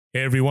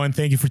Hey everyone,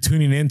 thank you for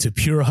tuning in to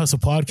Pure Hustle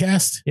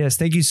Podcast. Yes,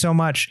 thank you so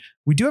much.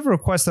 We do have a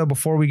request though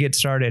before we get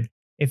started.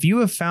 If you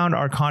have found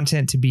our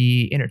content to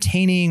be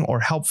entertaining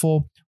or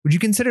helpful, would you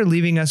consider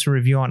leaving us a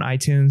review on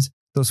iTunes?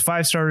 Those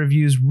 5-star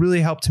reviews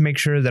really help to make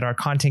sure that our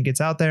content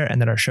gets out there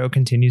and that our show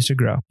continues to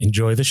grow.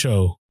 Enjoy the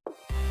show.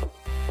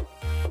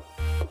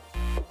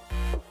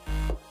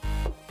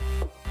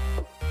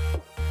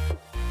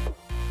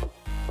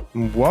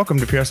 Welcome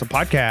to Pure Hustle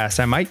Podcast.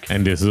 I'm Mike.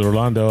 And this is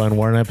Orlando, and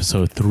we're on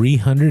episode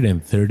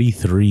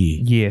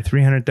 333. Yeah,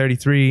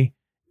 333,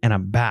 and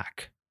I'm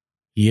back.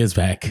 He is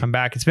back. I'm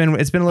back. It's been a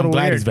little I'm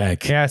glad weird. he's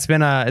back. Yeah, it's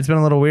been a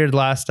little weird.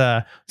 It's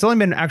only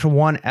been actual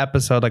one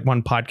episode, like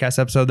one podcast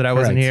episode that I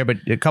wasn't here, but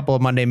a couple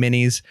of Monday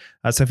minis.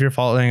 So if you're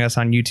following us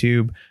on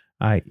YouTube,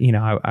 I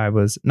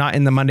was not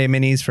in the Monday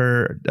minis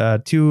for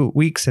 2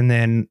 weeks, and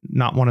then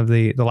not one of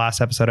the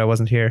last episode I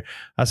wasn't here.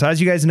 So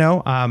as you guys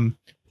know,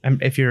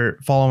 if you're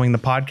following the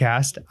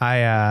podcast,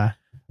 I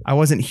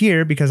wasn't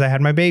here because I had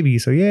my baby.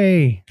 So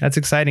yay, that's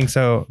exciting.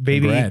 So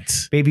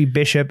baby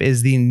Bishop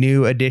is the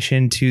new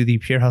addition to the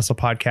Pure Hustle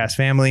Podcast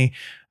family.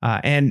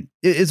 And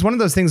it's one of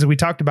those things that we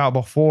talked about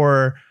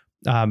before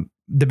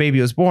the baby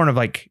was born, of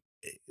like,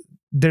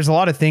 there's a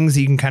lot of things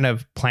that you can kind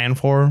of plan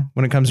for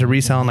when it comes to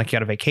reselling. Like you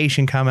got a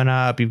vacation coming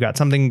up, you've got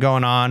something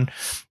going on.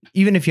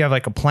 Even if you have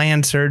like a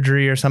planned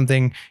surgery or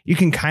something, you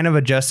can kind of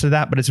adjust to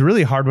that, but it's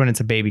really hard when it's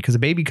a baby, because a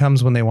baby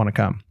comes when they want to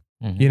come.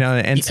 You know,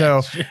 and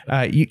so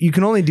you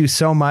can only do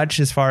so much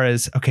as far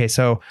as, okay,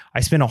 so I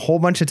spent a whole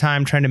bunch of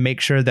time trying to make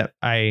sure that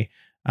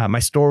my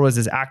store was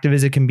as active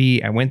as it can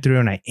be. I went through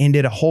and I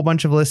ended a whole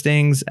bunch of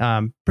listings.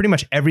 Pretty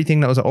much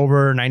everything that was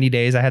over 90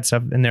 days. I had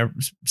stuff in there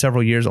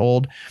several years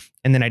old.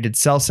 And then I did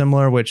Sell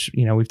Similar, which,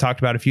 you know, we've talked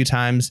about a few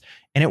times,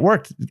 and it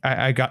worked.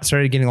 I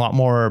started getting a lot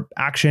more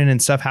action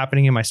and stuff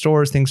happening in my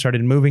stores. Things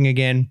started moving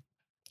again,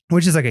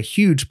 which is like a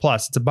huge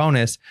plus. It's a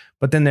bonus.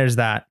 But then there's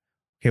that,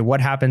 okay, what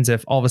happens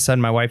if all of a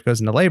sudden my wife goes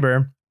into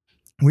labor?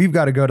 We've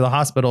got to go to the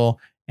hospital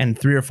and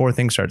 3 or 4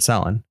 things start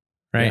selling,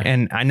 right?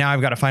 Yeah. And now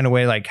I've got to find a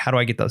way, like, how do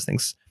I get those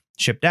things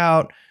shipped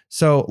out?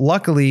 So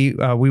luckily,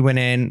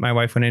 my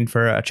wife went in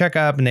for a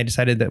checkup, and they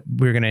decided that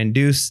they were going to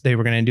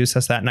induce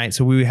us that night.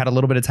 So we had a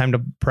little bit of time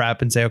to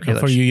prep and say, okay,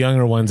 for you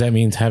younger ones, that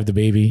means have the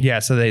baby. Yeah.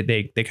 So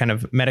they kind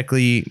of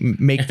medically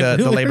make the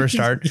labor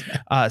start.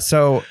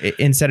 So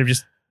instead of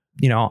just,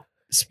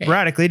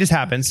 sporadically, it just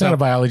happens. It's not a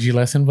biology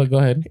lesson, but go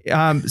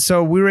ahead.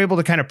 So we were able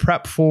to kind of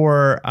prep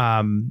for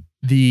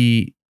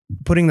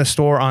putting the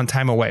store on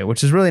time away,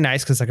 which is really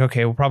nice, because like,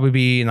 okay, we'll probably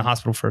be in the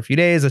hospital for a few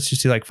days. Let's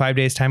just do like 5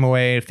 days time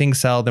away. If things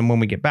sell, then when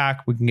we get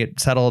back, we can get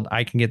settled.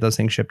 I can get those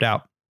things shipped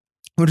out,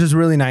 which is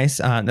really nice.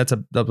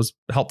 That was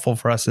helpful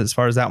for us as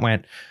far as that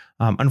went.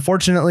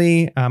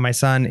 Unfortunately, my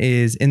son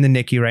is in the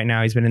NICU right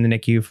now. He's been in the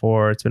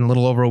NICU it's been a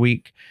little over a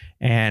week,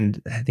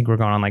 and I think we're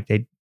going on like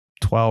day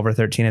 12 or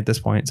 13 at this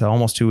point. So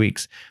almost 2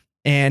 weeks.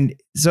 And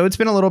so it's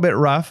been a little bit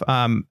rough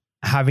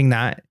having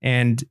that.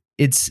 And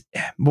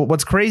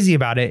what's crazy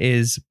about it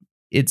is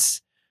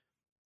it's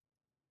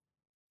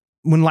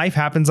when life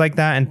happens like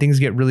that and things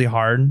get really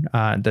hard,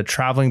 the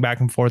traveling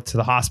back and forth to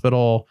the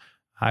hospital.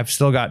 I've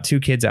still got 2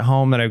 kids at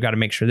home that I've got to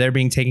make sure they're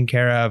being taken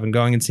care of, and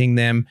going and seeing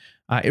them.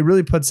 It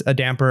really puts a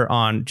damper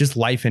on just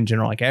life in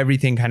general. Like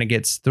everything kind of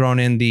gets thrown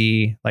in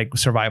the like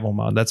survival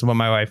mode. That's what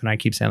my wife and I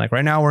keep saying. Like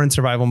right now we're in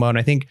survival mode. And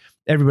I think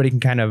everybody can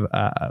kind of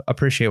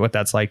appreciate what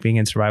that's like, being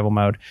in survival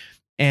mode.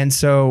 And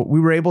so we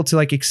were able to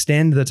like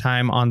extend the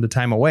time on the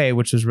time away,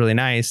 which was really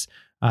nice.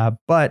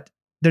 But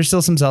there's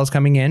still some sales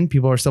coming in.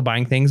 People are still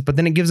buying things, but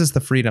then it gives us the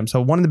freedom. So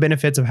one of the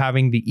benefits of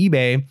having the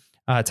eBay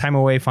time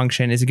away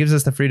function is it gives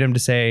us the freedom to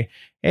say,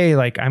 hey,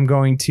 like I'm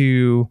going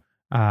to,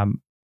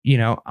 I'm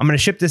going to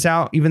ship this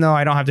out, even though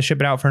I don't have to ship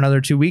it out for another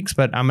 2 weeks,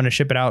 but I'm going to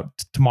ship it out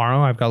tomorrow.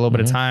 I've got a little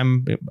bit of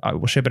time. I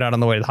will ship it out on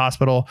the way to the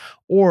hospital,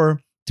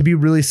 or to be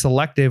really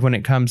selective when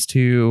it comes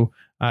to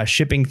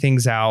shipping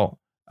things out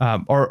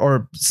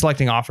or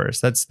selecting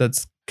offers. That's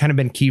kind of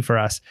been key for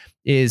us,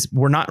 is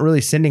we're not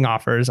really sending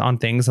offers on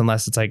things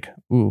unless it's like,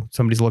 ooh,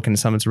 somebody's looking at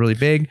something that's really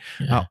big.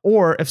 Yeah.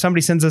 Or if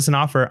somebody sends us an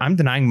offer, I'm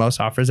denying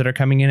most offers that are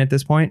coming in at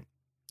this point,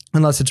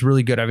 unless it's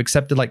really good. I've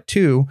accepted like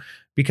 2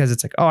 because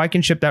it's like, oh, I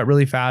can ship that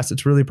really fast.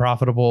 It's really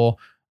profitable.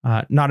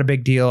 Not a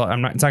big deal.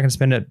 It's not going to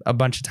spend a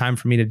bunch of time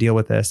for me to deal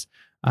with this.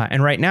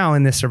 And right now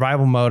in this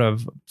survival mode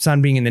of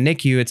son being in the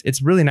NICU,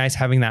 it's really nice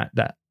having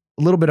that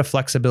little bit of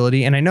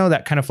flexibility. And I know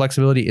that kind of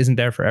flexibility isn't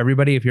there for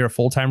everybody. If you're a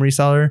full-time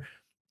reseller,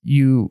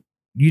 you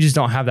just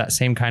don't have that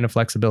same kind of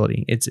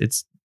flexibility.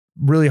 It's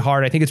really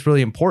hard. I think it's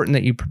really important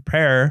that you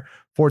prepare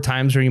for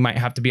times where you might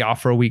have to be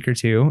off for a week or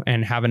 2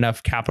 and have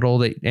enough capital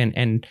that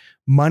and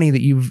money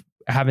that you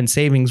have in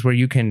savings where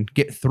you can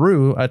get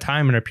through a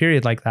time and a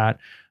period like that.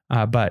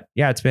 But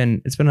yeah, it's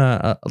been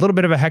a little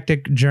bit of a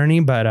hectic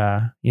journey, but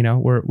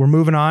we're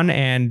moving on,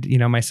 and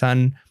my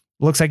son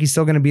looks like he's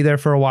still going to be there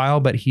for a while,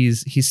 but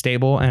he's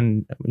stable,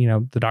 and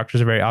the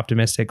doctors are very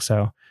optimistic.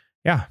 So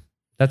yeah,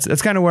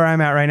 that's kind of where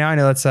I'm at right now. I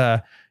know that's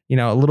a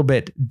little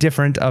bit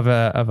different of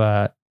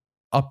a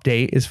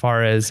update as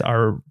far as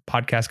our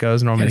podcast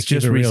goes. Normally it's keep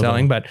just it real,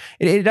 reselling, though. but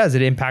it does.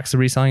 It impacts the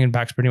reselling,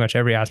 impacts pretty much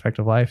every aspect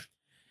of life.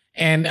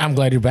 And I'm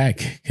glad you're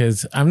back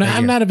because I'm Thank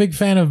you. not a big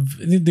fan of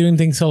doing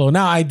things solo.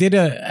 Now I did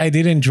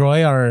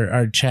enjoy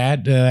our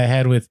chat that I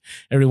had with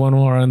everyone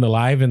who are on the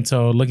live, and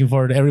so looking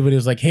forward to everybody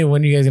was like, hey,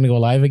 when are you guys gonna go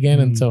live again?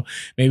 And so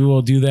maybe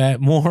we'll do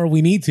that more.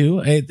 We need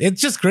to. It's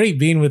just great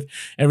being with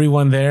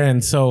everyone there,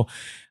 and so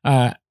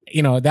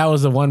that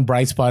was the one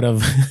bright spot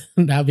of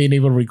not being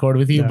able to record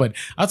with you. Yeah. But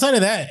outside of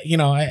that,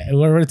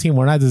 we're a team.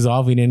 We're not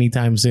dissolving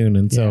anytime soon,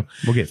 and so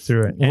we'll get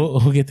through it.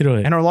 we'll get through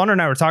it. And Orlando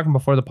and I were talking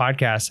before the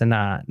podcast,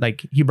 and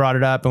like he brought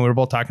it up, and we were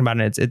both talking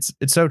about it. It's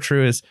so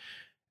true.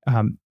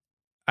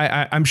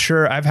 I'm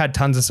sure I've had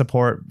tons of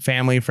support,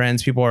 family,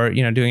 friends, people are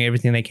doing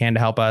everything they can to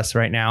help us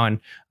right now,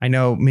 and I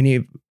know many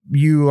of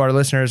you, our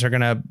listeners, are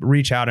going to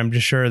reach out. I'm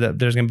just sure that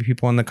there's going to be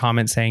people in the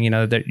comments saying,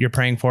 that you're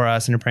praying for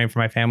us and you're praying for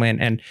my family,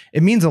 and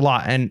it means a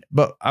lot.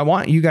 But I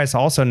want you guys to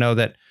also know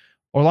that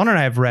Orlando and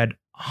I have read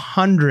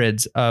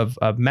hundreds of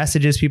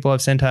messages people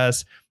have sent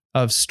us,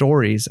 of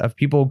stories of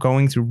people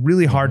going through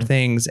really hard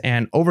things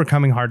and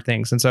overcoming hard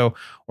things. And so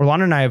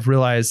Orlando and I have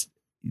realized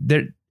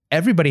that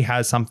everybody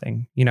has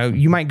something.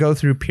 You might go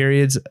through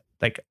periods,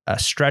 like a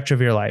stretch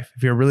of your life.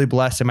 If you're really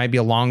blessed, it might be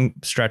a long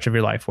stretch of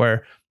your life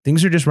where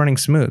things are just running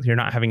smooth. You're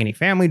not having any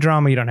family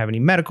drama. You don't have any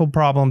medical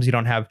problems. You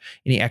don't have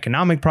any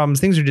economic problems.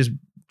 Things are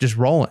just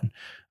rolling.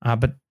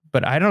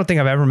 But I don't think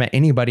I've ever met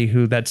anybody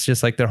who that's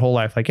just like their whole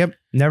life. Like, yep,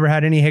 never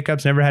had any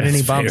hiccups, never had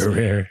any bumps.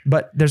 Rare.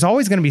 But there's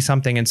always going to be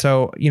something. And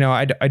so,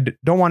 I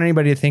don't want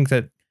anybody to think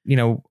that,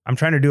 I'm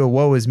trying to do a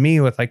woe is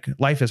me with like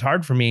life is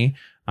hard for me.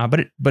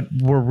 But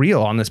we're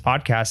real on this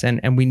podcast.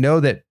 And we know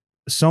that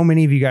so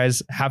many of you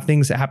guys have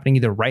things happening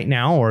either right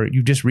now, or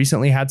you just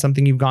recently had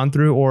something you've gone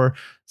through, or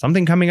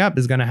something coming up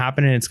is going to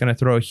happen, and it's going to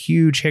throw a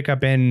huge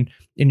hiccup in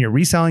your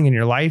reselling, in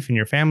your life, in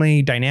your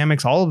family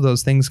dynamics. All of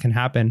those things can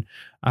happen.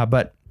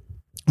 But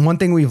one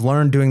thing we've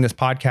learned doing this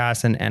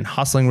podcast and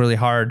hustling really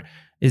hard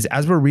is,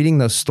 as we're reading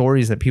those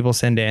stories that people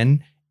send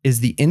in, is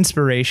the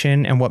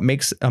inspiration, and what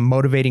makes a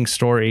motivating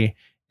story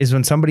is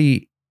when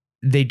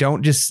they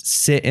don't just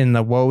sit in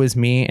the woe is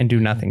me and do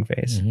nothing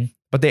phase. Mm-hmm.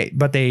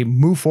 But they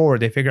move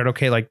forward. They figure out,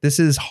 okay, like this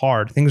is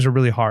hard. Things are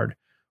really hard.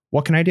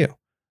 What can I do?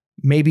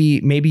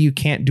 Maybe you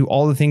can't do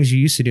all the things you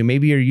used to do.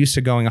 Maybe you're used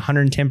to going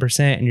 110%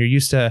 and you're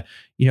used to,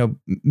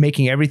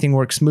 making everything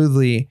work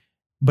smoothly.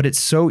 But it's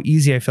so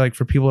easy, I feel like,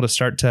 for people to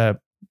start to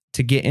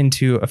get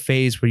into a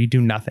phase where you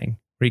do nothing,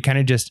 where you kind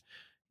of just,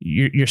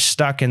 you're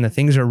stuck and the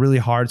things are really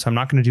hard. So I'm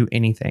not going to do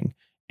anything.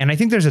 And I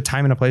think there's a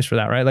time and a place for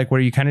that, right? Like where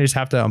you kind of just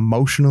have to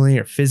emotionally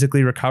or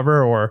physically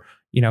recover, or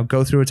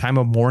go through a time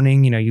of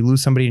mourning. You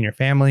lose somebody in your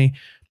family,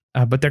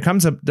 but there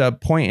comes a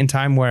point in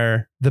time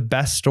where the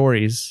best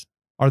stories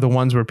are the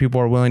ones where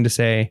people are willing to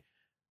say,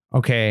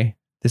 okay,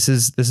 this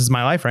is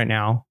my life right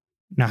now.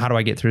 Now, how do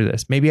I get through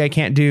this? Maybe I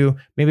can't do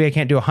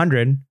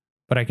 100,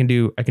 but I can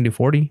do 40. I can do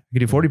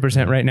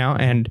 40% right now.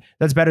 And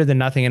that's better than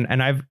nothing.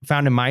 And I've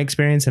found in my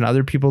experience and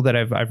other people that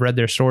I've read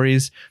their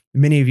stories,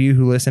 many of you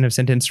who listen have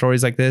sent in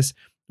stories like this,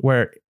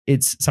 where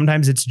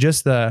sometimes it's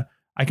just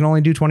I can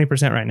only do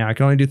 20% right now. I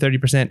can only do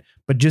 30%,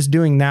 but just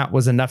doing that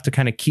was enough to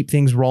kind of keep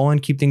things rolling,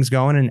 keep things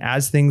going. And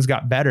as things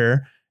got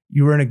better,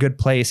 you were in a good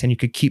place and you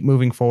could keep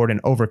moving forward and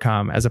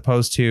overcome, as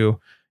opposed to,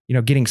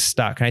 getting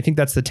stuck. And I think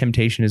that's the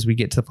temptation, is we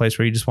get to the place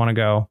where you just want to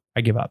go,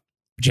 I give up.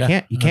 But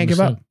you can't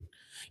give up.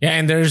 Yeah.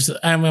 And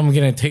I'm going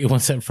to take it one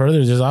step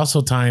further. There's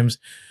also times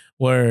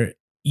where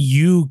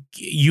you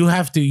don't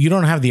have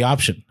the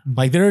option.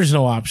 Like there is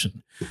no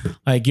option.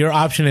 Like your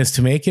option is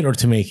to make it or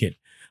to make it.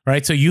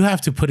 Right. So you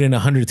have to put in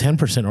 110%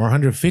 or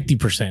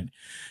 150%.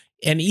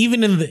 And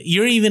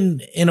you're even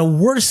in a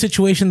worse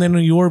situation than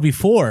you were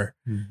before.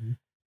 Mm-hmm.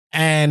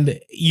 And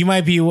you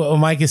might be what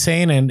Mike is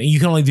saying, and you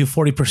can only do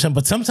 40%,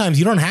 but sometimes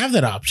you don't have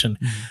that option.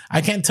 Mm-hmm.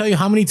 I can't tell you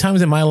how many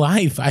times in my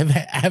life I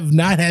have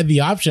not had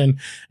the option,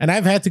 and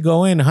I've had to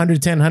go in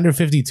 110,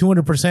 150,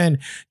 200%,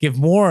 give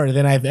more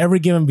than I've ever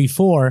given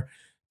before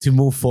to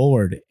move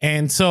forward.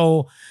 And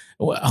so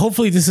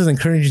hopefully this is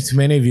encouraging to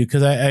many of you,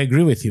 because I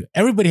agree with you.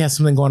 Everybody has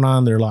something going on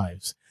in their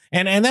lives.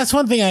 And that's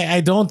one thing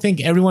I don't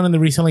think everyone in the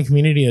reselling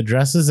community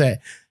addresses, that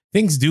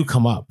things do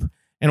come up.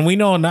 And we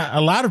know not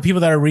a lot of people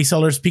that are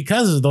resellers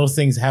because of those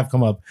things have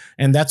come up.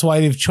 And that's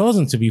why they've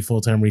chosen to be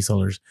full-time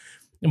resellers.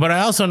 But I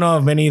also know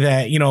of many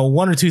that,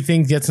 one or two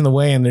things gets in the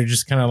way and they're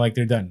just kind of like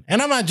they're done.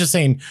 And I'm not just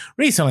saying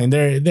reselling.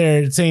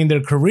 They're saying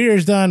their career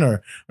is done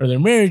or their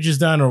marriage is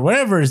done or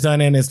whatever is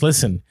done. And it's,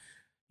 listen,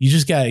 you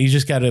just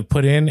got to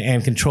put in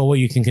and control what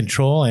you can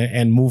control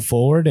and move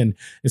forward. And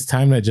it's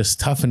time to just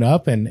toughen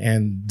up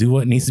and do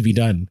what needs to be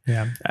done.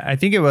 Yeah. I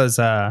think it was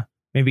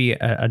maybe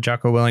a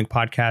Jocko Willink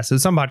podcast. It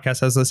was some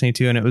podcast I was listening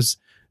to, and it was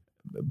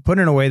put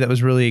in a way that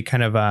was really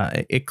kind of,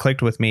 it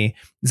clicked with me.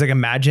 It's like,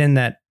 imagine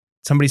that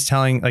somebody's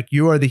telling, like,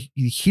 you are the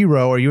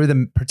hero or you're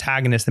the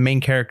protagonist, the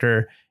main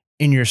character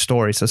in your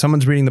story. So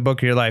someone's reading the book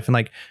of your life and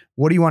like,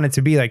 what do you want it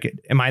to be? Like,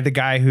 am I the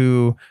guy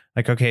who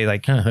like, okay,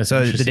 like,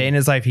 so the day in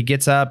his life, he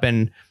gets up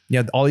and,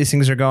 all these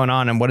things are going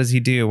on. And what does he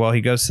do? Well, he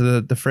goes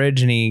to the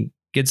fridge and he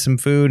gets some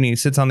food and he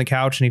sits on the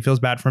couch and he feels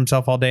bad for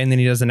himself all day. And then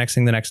he does the next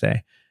thing the next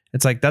day.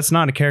 It's like, that's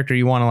not a character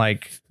you want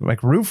to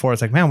like root for.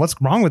 It's like, man, what's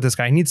wrong with this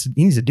guy? He needs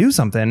to do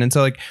something. And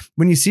so like,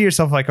 when you see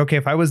yourself like, okay,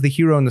 if I was the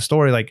hero in the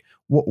story, like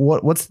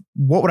what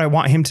would I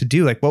want him to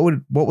do? Like, what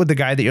would the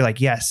guy that you're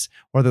like, yes,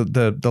 or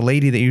the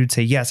lady that you'd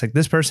say, yes, like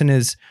this person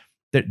is,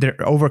 they're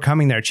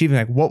overcoming, they're achieving,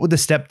 like what would the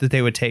step that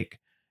they would take?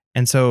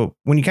 And so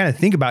when you kind of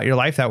think about your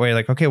life that way,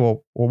 like, okay,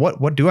 well,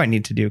 what do I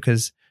need to do?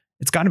 Because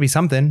it's got to be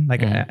something.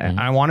 Like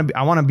I want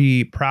to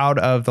be proud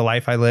of the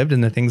life I lived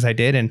and the things I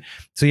did. And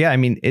so, yeah, I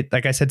mean,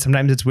 like I said,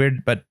 sometimes it's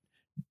weird, but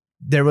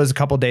there was a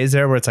couple of days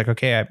there where it's like,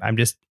 okay, I'm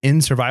just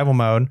in survival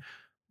mode,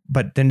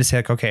 but then to say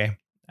like, okay,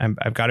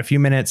 I've got a few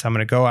minutes. I'm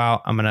going to go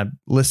out. I'm going to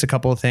list a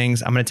couple of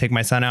things. I'm going to take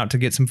my son out to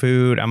get some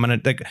food. I'm going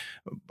to like,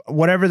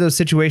 whatever those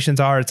situations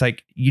are, it's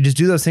like, you just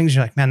do those things.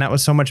 You're like, man, that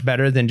was so much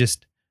better than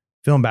just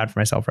feeling bad for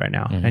myself right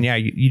now. And yeah,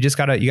 you just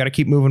gotta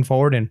keep moving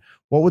forward. And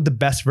what would the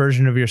best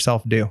version of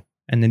yourself do?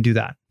 And then do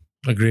that.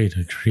 Agreed.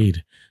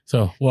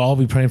 So we'll all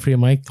be praying for you,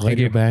 Mike. Glad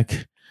you're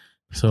back.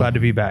 So glad to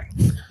be back.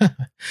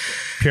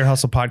 Pure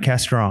Hustle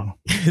Podcast strong.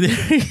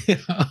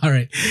 All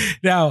right.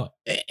 Now,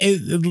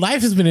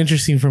 life has been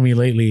interesting for me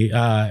lately.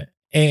 And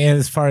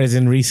as far as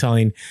in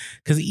reselling,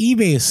 because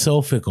eBay is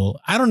so fickle.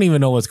 I don't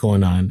even know what's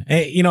going on.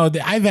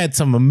 I've had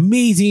some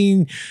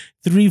amazing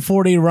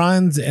 3-4 day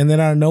runs, and then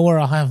out of nowhere,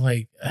 I'll have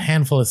like a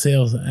handful of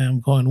sales. And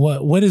I'm going,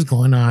 what is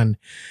going on?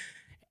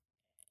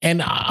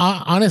 And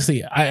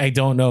honestly, I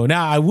don't know.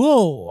 Now, I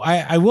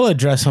will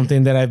address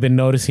something that I've been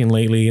noticing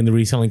lately in the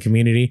reselling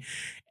community.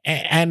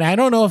 And I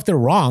don't know if they're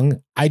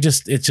wrong.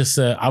 It's just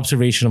an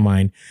observation of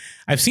mine.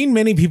 I've seen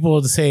many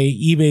people say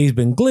eBay's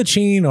been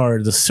glitching,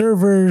 or the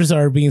servers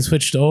are being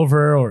switched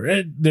over,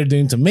 or they're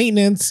doing some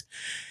maintenance.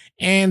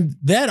 And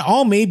that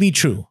all may be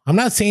true. I'm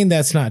not saying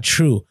that's not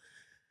true,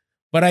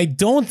 but I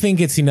don't think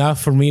it's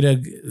enough for me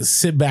to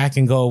sit back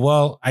and go,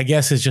 well, I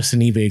guess it's just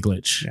an eBay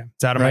glitch. Yeah,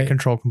 it's out of my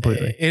control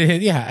completely.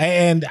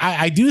 And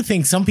I do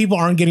think some people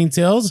aren't getting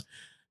sales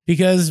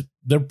because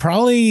they're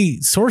probably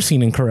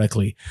sourcing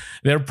incorrectly.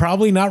 They're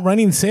probably not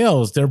running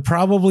sales. They're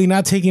probably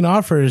not taking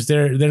offers.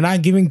 They're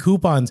not giving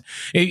coupons.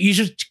 You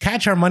should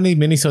catch our Monday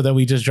mini-sode that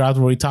we just dropped,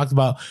 where we talked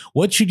about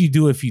what should you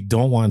do if you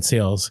don't want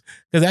sales,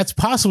 because that's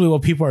possibly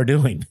what people are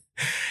doing.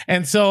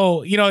 And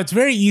so, it's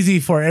very easy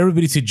for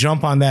everybody to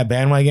jump on that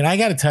bandwagon. I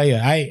got to tell you,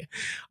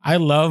 I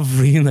love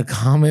reading the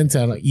comments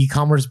on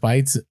e-commerce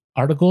bites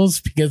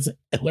articles, because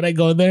when I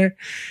go there,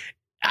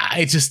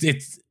 it's just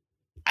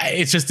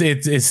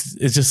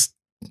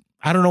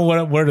I don't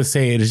know where to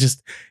say it.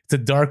 It's a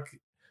dark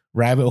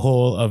rabbit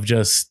hole of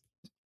just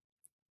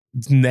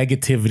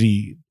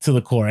negativity to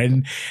the core.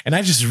 And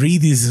I just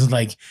read these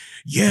like,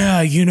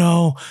 yeah,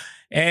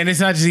 and it's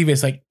not just eBay.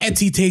 It's like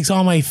Etsy takes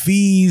all my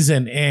fees,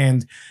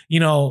 and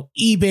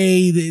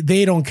eBay,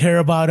 they don't care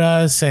about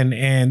us.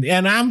 And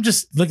I'm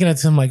just looking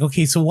at them like,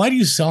 okay, so why do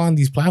you sell on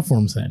these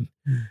platforms then?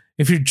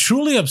 If you're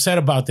truly upset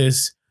about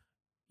this,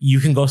 you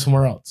can go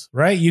somewhere else,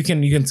 right? You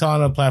can sell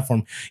on a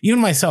platform. Even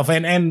myself,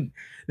 and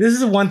this is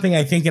the one thing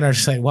I think in our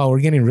society. Wow, we're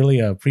getting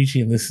really preachy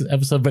in this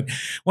episode. But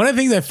one of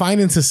the things I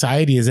find in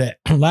society is that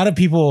a lot of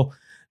people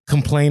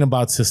complain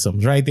about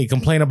systems, right? They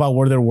complain about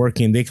where they're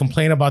working. They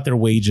complain about their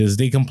wages.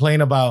 They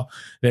complain about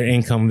their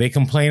income. They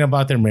complain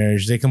about their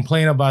marriage. They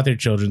complain about their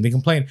children. They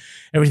complain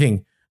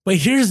everything. But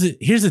here's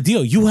the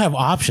deal. You have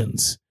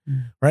options,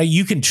 right?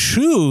 You can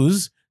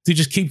choose to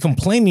just keep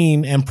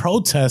complaining and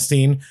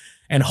protesting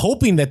and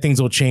hoping that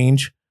things will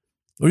change,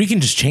 or you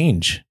can just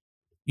change.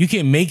 You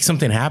can make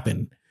something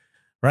happen,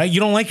 right?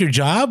 You don't like your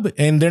job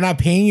and they're not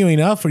paying you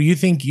enough, or you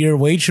think your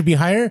wage should be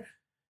higher,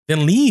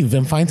 then leave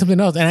and find something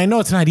else. And I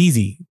know it's not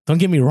easy. Don't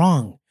get me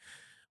wrong.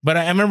 But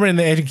I remember in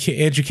the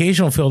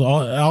educational field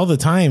all the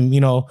time,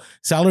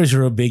 salaries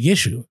are a big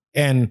issue.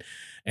 And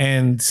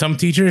some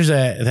teachers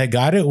that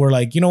got it were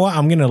like, you know what?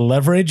 I'm going to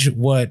leverage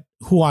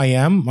who I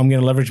am. I'm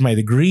going to leverage my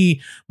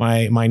degree,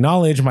 my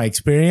knowledge, my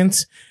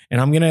experience. And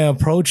I'm going to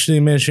approach the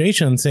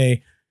administration and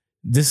say,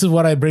 this is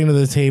what I bring to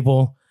the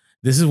table.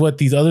 This is what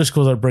these other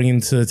schools are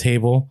bringing to the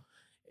table.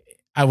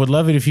 I would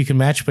love it if you can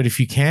match, but if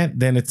you can't,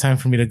 then it's time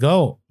for me to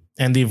go.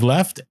 And they've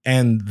left,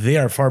 and they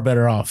are far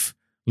better off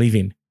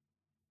leaving.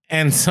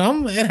 And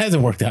some, it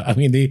hasn't worked out. I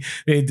mean, they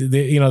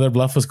their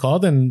bluff was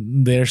called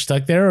and they're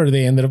stuck there, or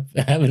they ended up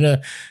having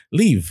to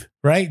leave.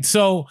 Right.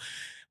 So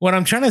what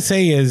I'm trying to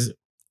say is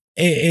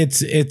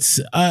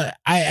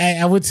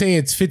I would say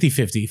it's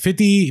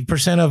 50-50.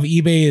 50% of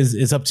eBay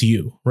is up to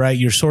you, right?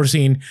 You're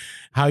sourcing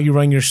how you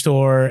run your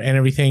store and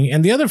everything.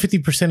 And the other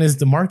 50% is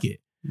the market,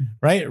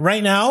 right?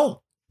 Right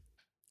now,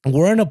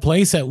 we're in a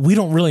place that we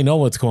don't really know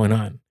what's going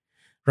on,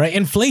 right?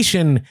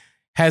 Inflation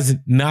has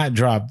not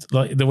dropped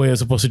the way it was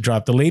supposed to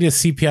drop. The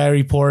latest CPI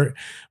report,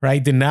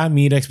 right, did not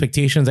meet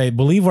expectations. I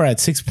believe we're at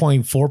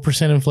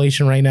 6.4%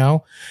 inflation right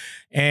now.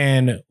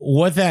 And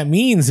what that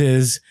means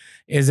is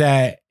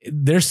that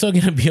there's still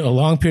going to be a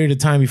long period of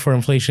time before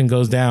inflation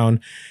goes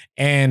down.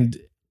 And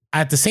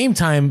at the same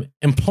time,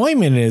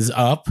 employment is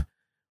up,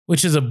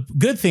 which is a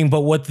good thing.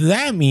 But what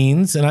that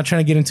means, and I'm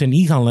trying to get into an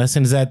econ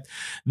lesson, is that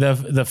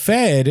the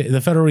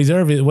Federal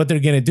Reserve, what they're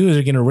going to do is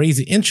they're going to raise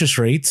the interest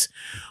rates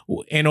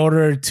in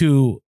order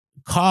to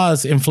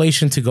cause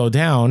inflation to go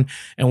down.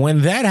 And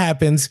when that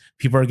happens,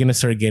 people are going to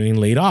start getting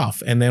laid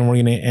off. And then we're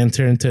going to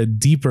enter into a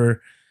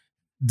deeper,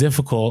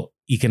 difficult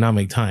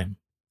economic time.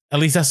 At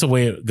least that's the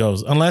way it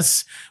goes.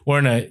 Unless we're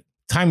in a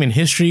time in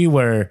history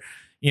where,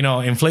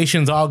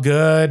 inflation's all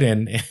good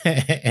and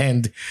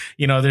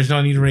there's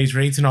no need to raise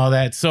rates and all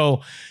that. So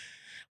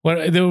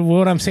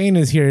what I'm saying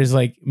is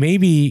like,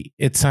 maybe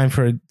it's time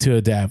to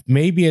adapt.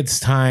 Maybe it's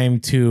time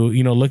to,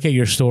 look at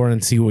your store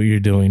and see what you're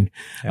doing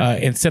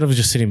instead of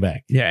just sitting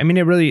back. Yeah. I mean,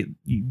 it really,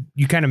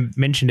 you kind of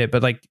mentioned it,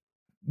 but like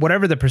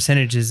whatever the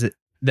percentage is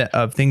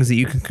of things that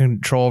you can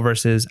control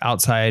versus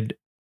outside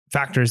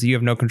factors that you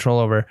have no control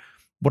over.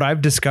 What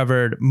I've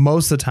discovered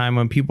most of the time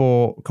when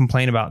people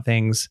complain about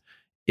things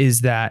is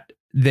that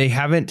they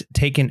haven't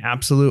taken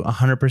absolute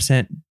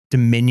 100%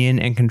 dominion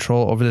and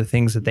control over the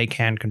things that they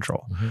can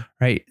control,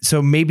 right?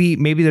 So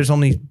maybe there's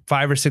only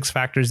 5 or 6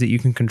 factors that you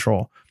can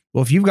control.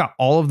 Well, if you've got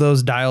all of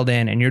those dialed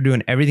in and you're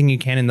doing everything you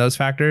can in those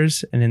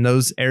factors and in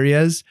those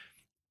areas,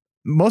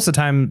 most of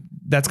the time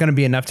that's going to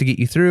be enough to get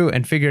you through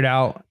and figure it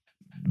out.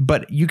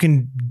 But you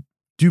can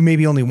do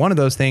maybe only one of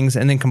those things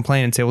and then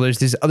complain and say, well, there's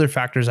these other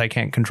factors I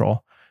can't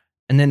control.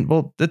 And then,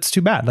 well, that's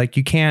too bad. Like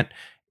you can't,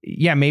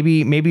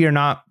 maybe you're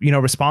not,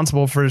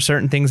 responsible for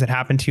certain things that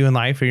happen to you in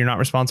life, or you're not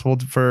responsible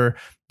for,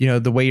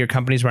 the way your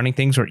company's running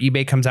things, or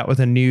eBay comes out with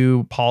a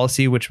new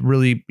policy, which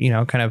really,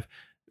 kind of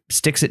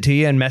sticks it to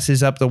you and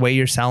messes up the way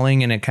you're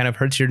selling, and it kind of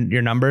hurts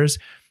your numbers.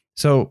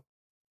 So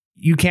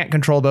you can't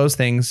control those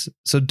things.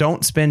 So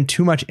don't spend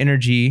too much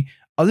energy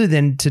other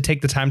than to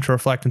take the time to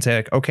reflect and say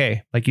like,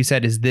 okay, like you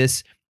said, is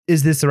this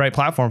the right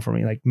platform for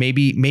me? Like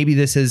maybe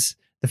this is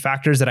the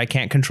factors that I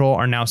can't control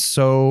are now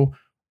so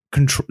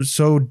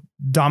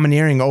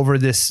domineering over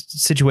this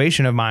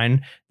situation of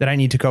mine that I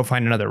need to go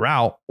find another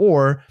route?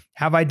 Or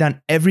have I done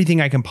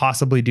everything I can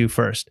possibly do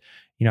first?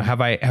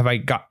 Have I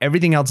got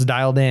everything else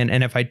dialed in?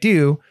 And if I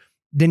do,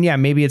 then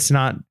maybe it's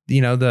not,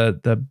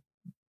 the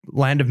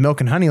land of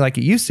milk and honey like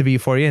it used to be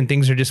for you and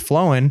things are just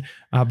flowing.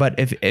 But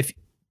if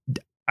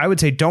I would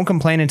say don't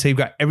complain until you've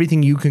got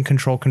everything you can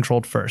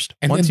controlled first.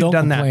 And once you've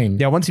done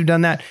that, once you've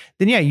done that,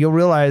 then you'll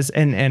realize,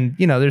 and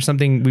there's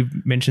something we've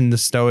mentioned, the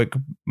Stoic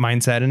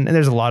mindset, and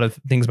there's a lot of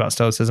things about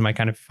Stoicism I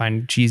kind of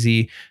find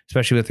cheesy,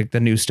 especially with like the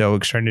new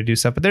Stoics trying to do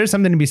stuff. But there's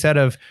something to be said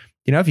of,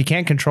 if you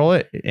can't control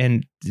it,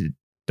 and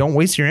don't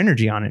waste your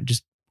energy on it.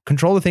 Just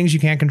control the things you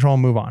can't control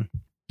and move on.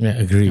 Yeah,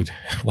 agreed.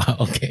 Wow.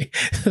 Okay.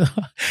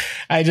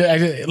 I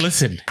just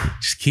listen.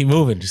 Just keep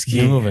moving. Just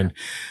keep moving.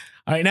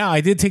 All right, now I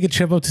did take a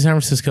trip up to San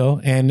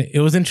Francisco, and it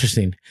was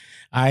interesting.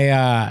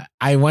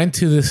 I went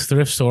to this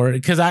thrift store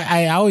because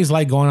I always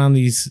like going on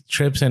these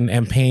trips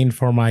and paying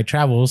for my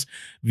travels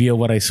via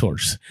what I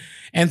source.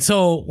 And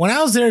so when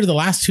I was there the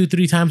last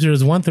 2-3 times, there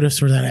was one thrift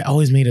store that I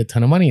always made a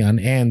ton of money on.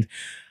 And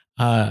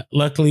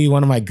luckily,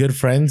 one of my good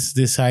friends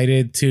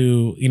decided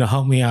to,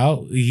 help me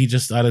out. He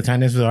just, out of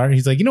kindness of heart,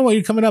 he's like, you know what,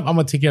 you're coming up, I'm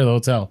going to take care of the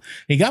hotel.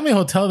 He got me a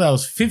hotel that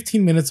was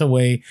 15 minutes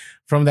away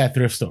from that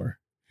thrift store.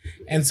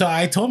 And so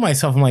I told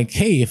myself, I'm like,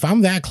 hey, if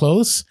I'm that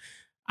close,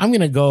 I'm going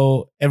to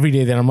go every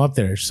day that I'm up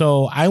there.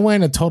 So I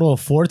went a total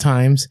of 4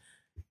 times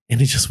and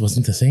it just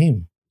wasn't the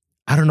same.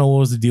 I don't know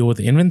what was the deal with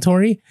the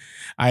inventory.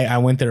 I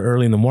went there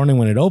early in the morning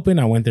when it opened.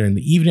 I went there in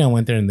the evening. I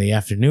went there in the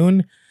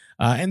afternoon.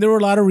 And there were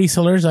a lot of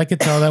resellers I could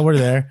tell that were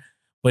there,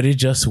 but it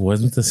just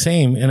wasn't the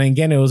same. And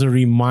again, it was a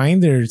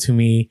reminder to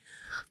me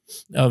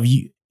of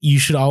you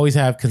should always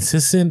have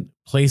consistent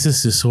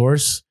places to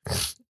source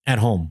at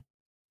home.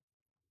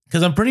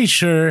 Because I'm pretty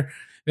sure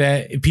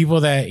that people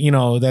that,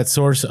 that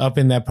source up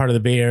in that part of the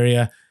Bay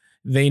Area,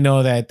 they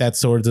know that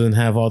store doesn't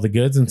have all the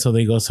goods, and so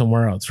they go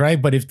somewhere else, right?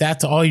 But if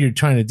that's all you're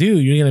trying to do,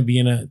 you're going to be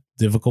in a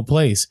difficult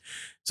place.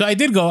 So I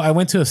did go. I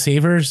went to a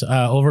Savers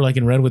over like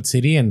in Redwood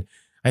City, and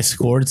I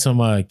scored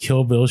some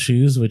Kill Bill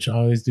shoes, which I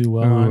always do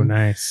well. Oh,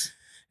 nice.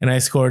 And I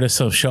scored a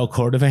Shell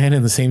Cordovan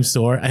in the same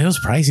store. It was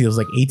pricey. It was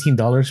like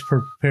 $18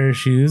 per pair of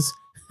shoes.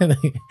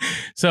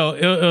 So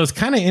it was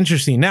kind of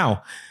interesting.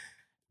 Now,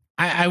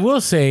 I will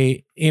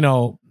say,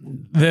 the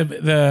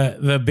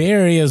Bay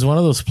Area is one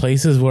of those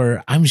places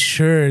where I'm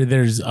sure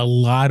there's a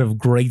lot of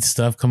great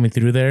stuff coming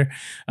through there.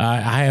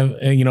 I have,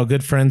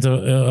 good friends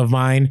of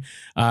mine,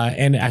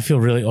 and I feel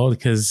really old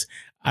because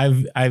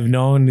I've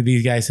known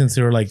these guys since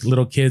they were like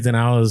little kids, and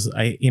I was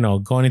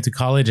going into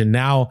college, and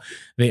now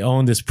they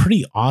own this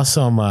pretty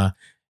awesome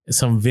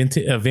some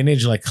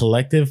vintage like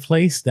collective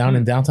place down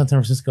in downtown San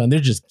Francisco, and they're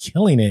just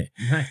killing it.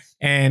 Nice.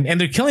 And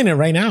they're killing it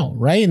right now,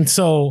 right? And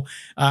so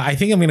I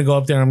think I'm going to go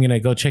up there. I'm going to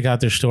go check out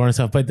their store and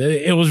stuff. But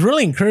it was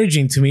really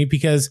encouraging to me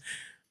because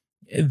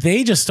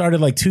they just started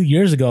like 2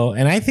 years ago,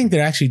 and I think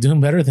they're actually doing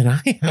better than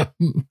I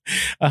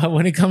am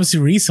when it comes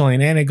to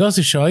reselling. And it goes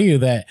to show you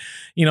that,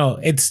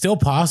 it's still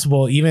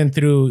possible even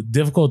through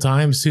difficult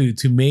times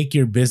to make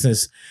your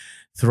business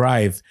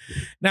thrive.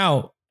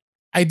 Now,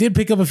 I did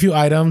pick up a few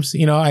items.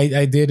 You know,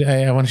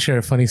 I want to share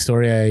a funny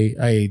story.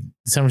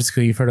 San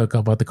Francisco, you've heard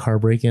about the car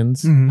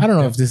break-ins. Mhm. I don't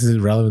know if this is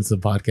relevant to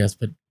the podcast,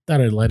 but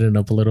thought I'd lighten it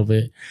up a little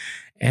bit.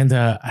 And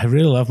I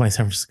really love my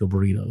San Francisco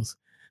burritos.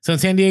 So in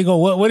San Diego,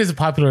 what is a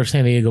popular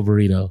San Diego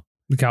burrito?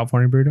 The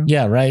California burrito?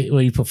 Yeah, right.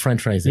 Well, you put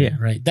French fries in it,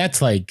 right?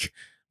 That's like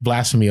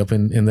blasphemy up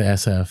in the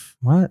SF.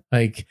 What?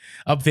 Like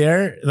up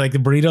there, like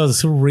the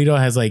super burrito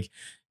has like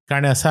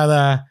carne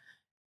asada,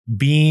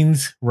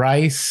 beans,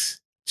 rice,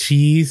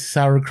 cheese,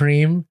 sour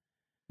cream.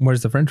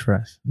 Where's the French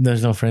fries?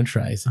 There's no French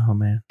fries. Oh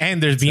man.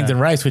 And there's beans and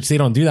rice, which they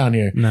don't do down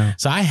here. No.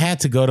 So I had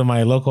to go to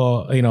my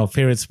local,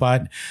 favorite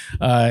spot,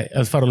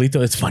 El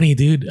Farolito. It's funny,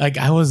 dude. Like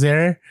I was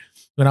there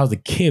when I was a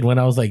kid, when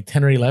I was like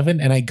 10 or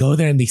 11, and I go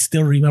there and they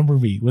still remember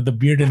me with the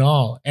beard and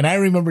all. And I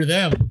remember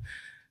them.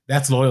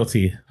 That's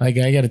loyalty. Like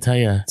I got to tell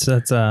you. So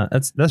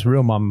that's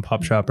real mom and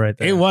pop shop right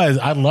there. It was.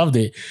 I loved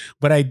it.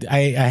 But I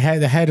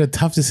had a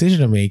tough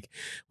decision to make.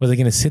 Was I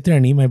going to sit there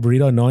and eat my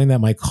burrito knowing that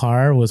my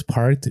car was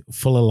parked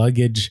full of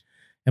luggage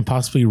and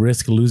possibly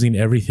risk losing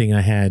everything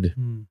I had?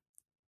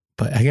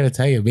 But I got to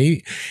tell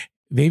you,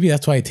 maybe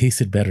that's why it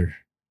tasted better,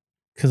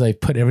 because I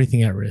put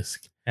everything at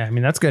risk. Yeah, I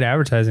mean, that's good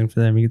advertising for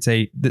them. You could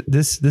say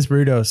this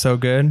burrito is so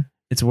good,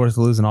 it's worth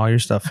losing all your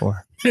stuff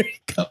for. There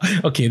you go.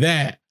 Okay,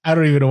 that I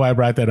don't even know why I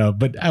brought that up,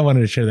 but I wanted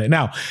to share that.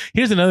 Now,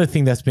 here's another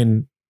thing that's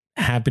been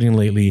happening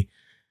lately.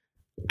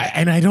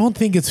 And I don't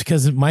think it's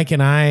because Mike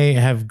and I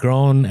have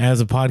grown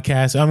as a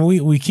podcast. I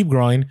mean, we keep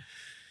growing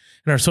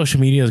and our social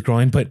media is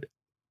growing, but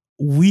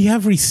we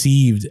have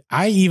received,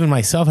 I even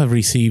myself have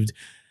received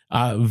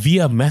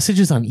via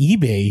messages on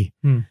eBay,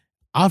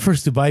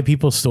 offers to buy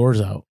people's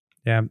stores out.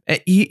 Yeah.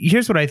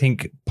 Here's what I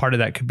think part of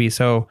that could be.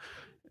 So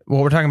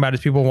what we're talking about is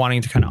people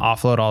wanting to kind of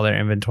offload all their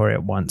inventory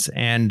at once.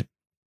 And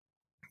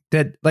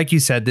that, like you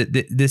said,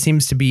 that this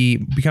seems to be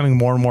becoming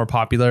more and more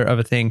popular of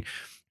a thing.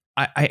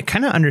 I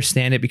kind of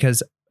understand it,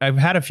 because I've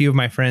had a few of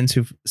my friends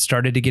who've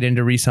started to get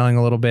into reselling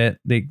a little bit.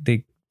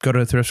 They go to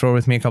a thrift store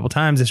with me a couple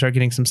times. They start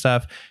getting some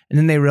stuff, and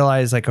then they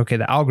realize, like, okay,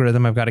 the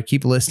algorithm, I've got to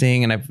keep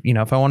listing, and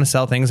if I want to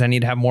sell things, I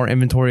need to have more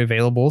inventory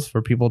available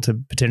for people to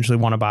potentially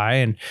want to buy.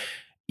 And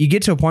you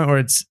get to a point where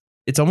it's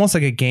almost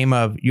like a game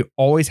of, you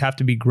always have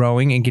to be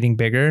growing and getting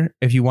bigger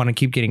if you want to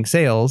keep getting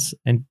sales,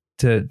 and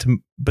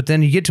but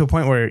then you get to a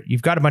point where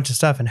you've got a bunch of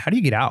stuff, and how do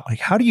you get out? Like,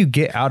 how do you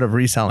get out of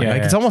reselling?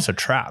 It's almost a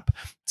trap,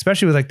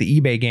 especially with like the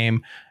eBay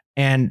game.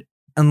 And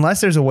unless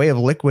there's a way of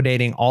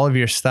liquidating all of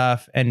your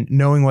stuff and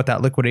knowing what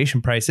that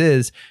liquidation price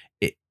is,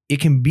 it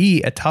can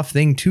be a tough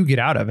thing to get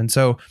out of. And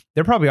so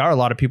there probably are a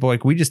lot of people,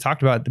 like we just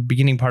talked about at the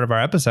beginning part of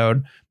our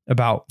episode,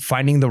 about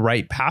finding the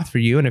right path for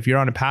you. And if you're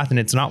on a path and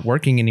it's not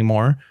working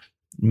anymore,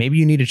 maybe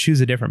you need to choose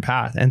a different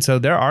path. And so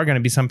there are going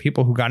to be some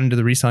people who got into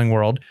the reselling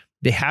world.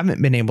 They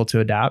haven't been able to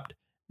adapt.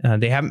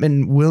 They haven't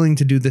been willing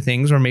to do the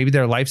things, or maybe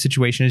their life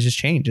situation has just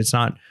changed. It's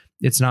not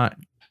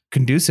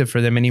conducive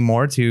for them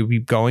anymore to be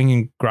going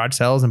in garage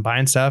sales and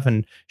buying stuff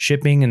and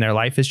shipping, and their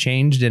life has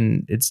changed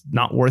and it's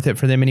not worth it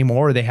for them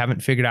anymore. Or they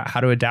haven't figured out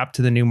how to adapt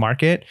to the new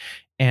market.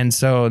 And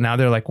so now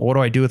they're like, well, what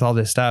do I do with all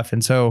this stuff?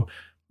 And so,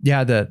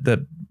 yeah,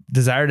 the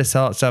desire to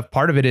sell stuff,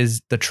 part of it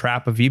is the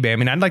trap of eBay. I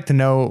mean, I'd like to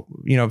know,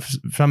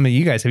 some of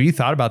you guys, have you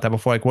thought about that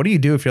before? Like, what do you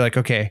do if you're like,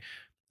 okay,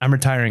 I'm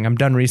retiring, I'm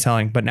done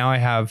reselling, but now I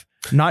have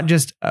not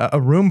just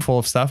a room full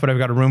of stuff, but I've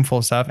got a room full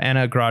of stuff and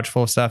a garage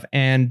full of stuff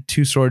and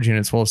 2 storage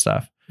units full of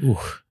stuff. Ooh.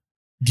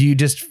 Do you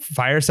just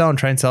fire sell and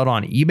try and sell it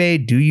on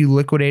eBay? Do you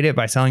liquidate it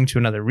by selling to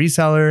another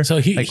reseller? So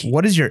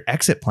what is your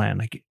exit plan?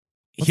 Like,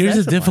 here's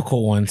a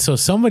difficult one. So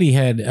somebody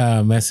had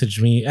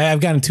messaged me. I've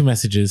gotten 2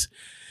 messages,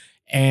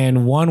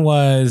 and one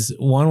was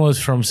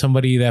from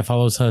somebody that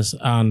follows us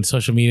on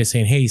social media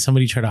saying, "Hey,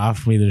 somebody tried to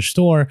offer me their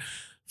store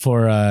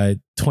for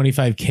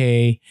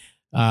 $25K."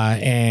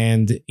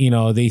 And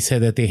they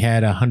said that they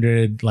had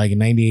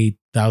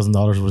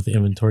 $98,000 worth of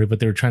inventory,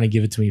 but they were trying to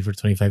give it to me for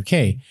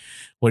 $25K.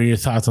 What are your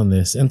thoughts on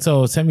this? And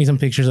so sent me some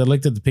pictures. I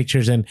looked at the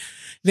pictures, and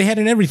they had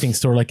an everything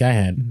store like I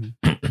had.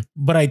 Mm-hmm.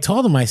 But I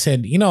told them, I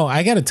said,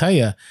 I got to tell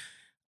you,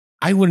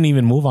 I wouldn't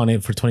even move on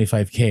it for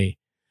 $25K.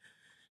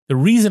 The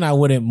reason I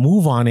wouldn't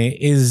move on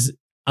it is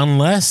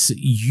unless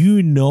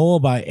you know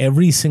about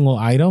every single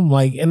item,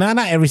 and not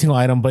every single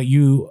item, but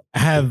you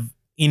have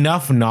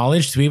enough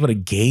knowledge to be able to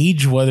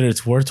gauge whether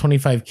it's worth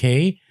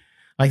 $25K.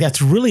 Like,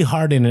 that's really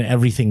hard in an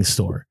everything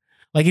store.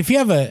 Like, if you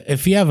have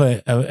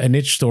a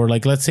niche store,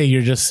 like let's say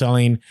you're just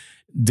selling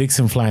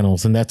Dixon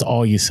flannels and that's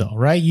all you sell,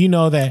 right? You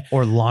know that,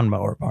 or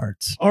lawnmower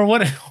parts, or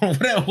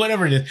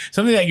whatever it is,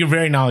 something that you're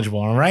very knowledgeable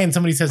on, right? And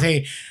somebody says,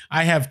 "Hey,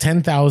 I have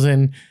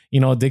 10,000,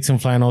 Dixon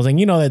flannels," and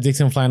that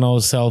Dixon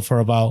flannels sell for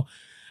about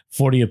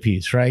 40 a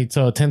piece, right?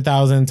 So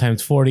 10,000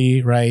 times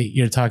 40, right?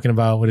 You're talking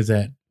about, what is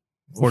that?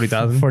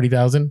 40,000.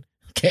 40,000.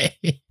 Okay.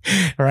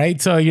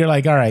 Right. So you're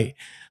like, all right,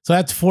 so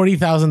that's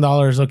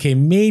 $40,000. Okay.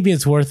 Maybe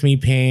it's worth me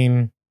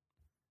paying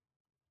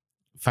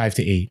 5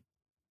 to 8.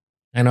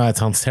 I know that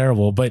sounds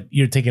terrible, but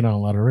you're taking on a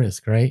lot of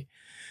risk, right?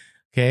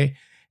 Okay.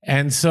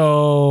 And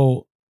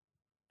so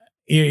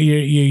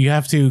you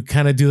have to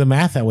kind of do the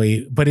math that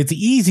way, but it's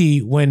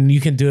easy when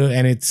you can do it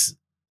and it's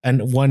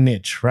one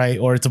niche, right?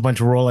 Or it's a bunch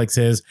of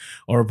Rolexes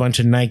or a bunch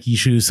of Nike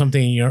shoes,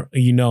 something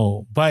you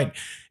know. But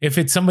if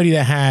it's somebody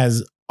that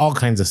has all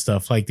kinds of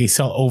stuff, like they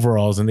sell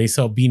overalls and they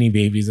sell Beanie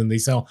Babies and they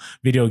sell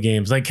video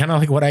games, like kind of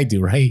like what I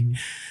do, right?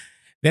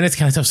 Then it's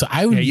kind of tough. So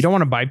you don't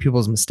want to buy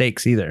people's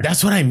mistakes either.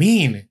 That's what I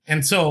mean.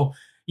 And so,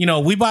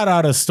 we bought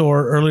out a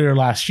store earlier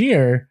last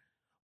year,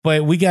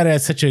 but we got it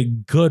at such a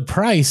good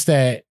price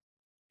that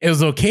it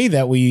was okay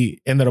that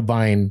we ended up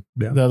buying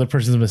the other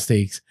person's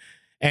mistakes.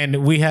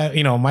 And we have,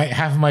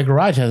 half of my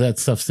garage has that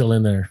stuff still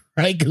in there,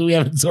 right? Because we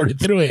haven't sorted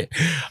through it.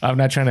 I'm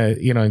not trying to,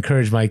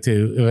 encourage Mike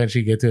to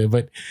eventually get to it.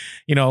 But,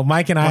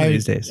 Mike and I,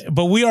 these days.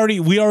 But we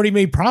already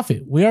made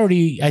profit. We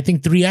already, I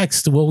think,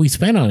 3x to what we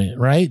spent on it,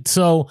 right?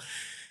 So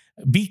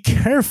be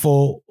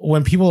careful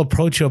when people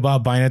approach you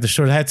about buying at the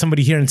store. I had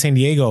somebody here in San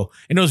Diego,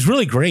 and it was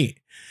really great.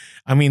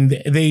 I mean,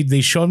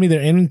 they showed me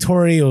their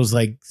inventory. It was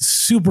like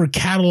super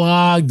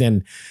cataloged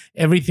and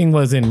everything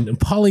was in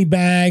poly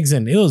bags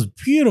and it was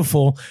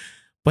beautiful.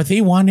 But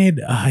they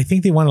wanted, I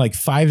think they wanted like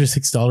 $5 or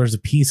 $6 a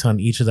piece on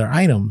each of their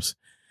items.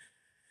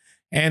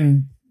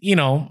 And,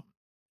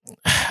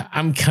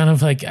 I'm kind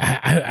of like,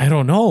 I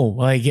don't know.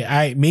 Like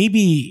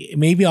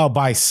maybe I'll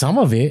buy some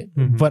of it,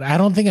 but I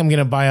don't think I'm going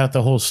to buy out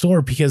the whole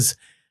store because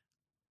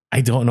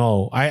I don't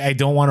know. I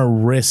don't want to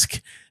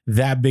risk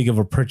that big of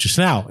a purchase.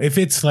 Now, if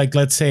it's like,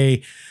 let's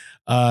say,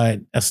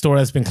 a store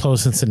that's been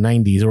closed since the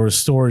 90s or a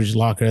storage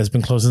locker that's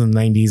been closed in the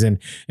 90s and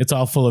it's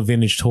all full of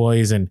vintage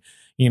toys and,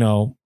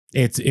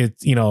 it's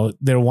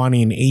they're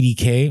wanting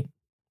 $80K,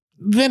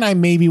 then I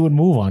maybe would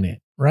move on it,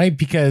 right?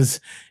 Because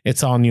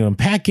it's all new and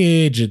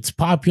packaged, it's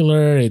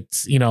popular,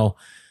 it's,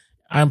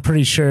 I'm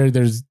pretty sure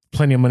there's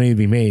plenty of money to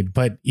be made.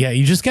 But yeah,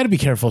 you just got to be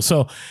careful.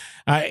 So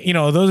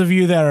those of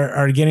you that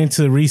are getting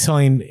into the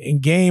reselling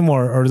game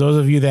or those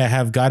of you that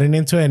have gotten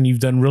into it and you've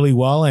done really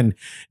well and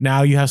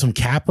now you have some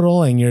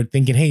capital and you're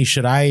thinking, hey,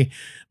 should I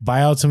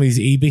buy out some of these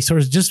eBay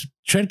stores? Just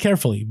tread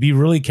carefully, be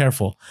really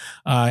careful.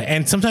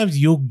 And sometimes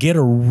you'll get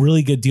a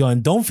really good deal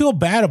and don't feel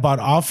bad about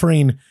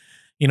offering,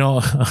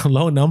 a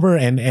low number.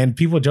 And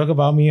people joke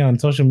about me on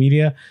social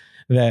media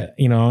that,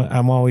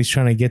 I'm always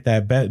trying to get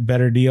that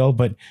better deal.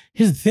 But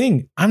here's the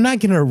thing, I'm not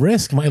going to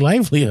risk my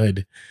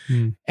livelihood.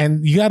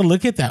 And you got to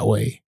look at it that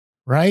way,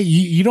 right?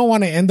 You don't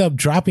want to end up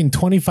dropping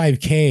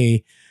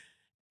 $25K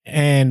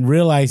and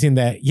realizing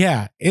that,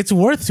 yeah, it's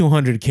worth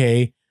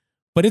 $200K,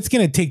 but it's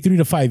going to take 3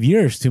 to 5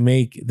 years to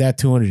make that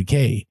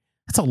 $200K.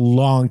 That's a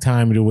long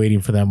time to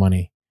waiting for that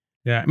money.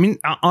 Yeah. I mean,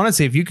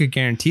 honestly, if you could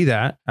guarantee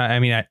that,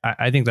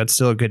 I think that's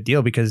still a good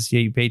deal because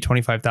you pay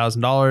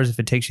 $25,000. If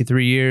it takes you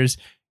 3 years,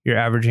 you're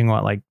averaging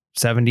like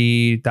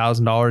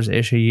 $70,000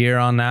 ish a year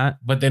on that.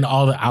 But then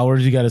all the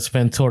hours you got to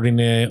spend sorting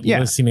it,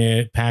 listing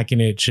it, packing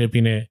it,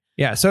 shipping it.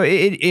 Yeah. So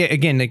it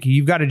again, like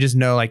you've got to just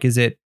know, like, is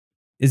it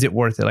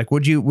worth it? Like,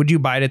 would you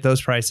buy it at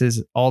those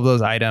prices, all of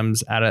those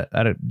items at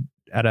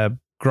a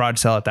garage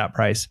sale at that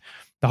price?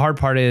 The hard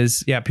part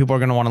is, people are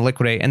going to want to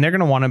liquidate and they're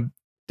going to want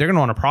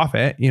to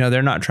profit.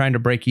 They're not trying to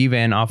break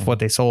even off what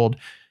they sold.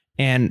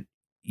 And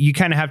you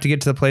kind of have to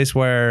get to the place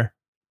where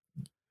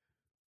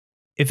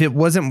if it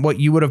wasn't what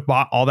you would have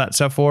bought all that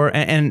stuff for,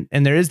 and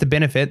there is the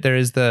benefit, there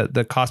is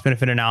the cost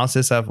benefit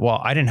analysis of,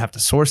 well, I didn't have to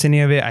source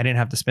any of it. I didn't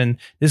have to spend,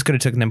 this could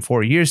have taken them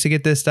 4 years to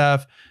get this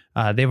stuff.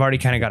 They've already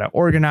kind of got it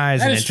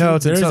organized. That and is true.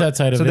 There's that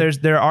side of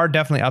it. There are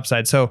definitely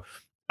upsides. So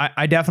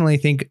I definitely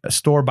think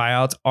store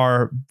buyouts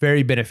are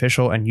very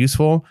beneficial and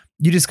useful.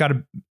 You just got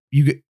to,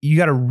 you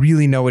got to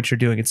really know what you're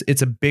doing.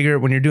 It's a bigger,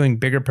 when you're doing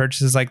bigger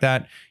purchases like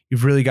that,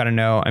 you've really got to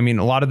know. I mean,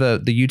 a lot of the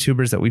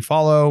YouTubers that we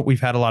follow,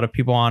 we've had a lot of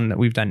people on that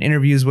we've done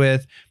interviews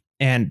with,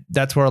 and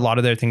that's where a lot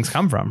of their things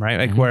come from, right?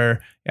 Like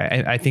where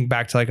I think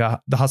back to like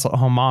the Hustle at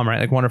Home mom, right?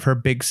 Like one of her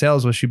big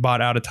sales was she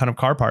bought out a ton of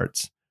car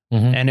parts.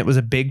 And it was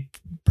a big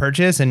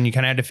purchase and you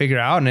kind of had to figure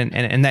it out.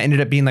 And that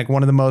ended up being like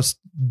one of the most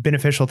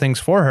beneficial things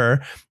for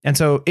her. And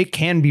so it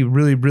can be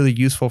really, really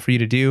useful for you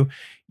to do.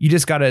 You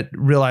just got to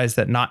realize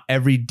that not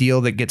every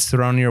deal that gets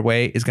thrown your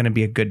way is going to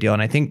be a good deal.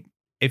 And I think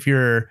if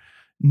you're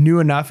new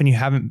enough and you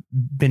haven't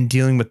been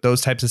dealing with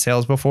those types of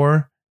sales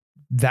before,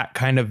 that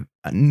kind of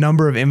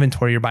number of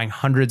inventory, you're buying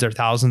hundreds or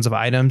thousands of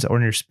items,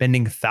 or you're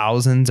spending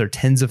thousands or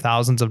tens of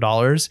thousands of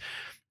dollars.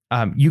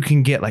 You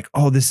can get like,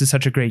 oh, this is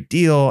such a great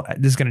deal.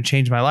 This is going to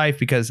change my life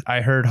because I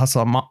heard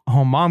Hustle at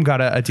Home mom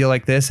got a deal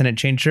like this and it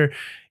changed her.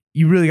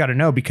 You really got to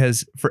know,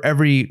 because for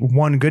every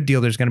one good deal,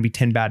 there's going to be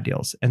 10 bad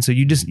deals. And so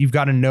you've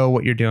got to know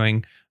what you're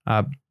doing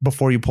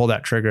before you pull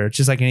that trigger. It's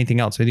just like anything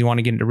else. Whether you want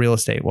to get into real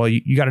estate, well,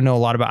 you got to know a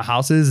lot about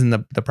houses and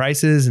the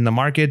prices and the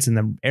markets and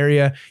the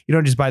area. You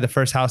don't just buy the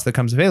first house that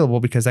comes available,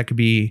 because that could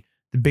be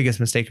the biggest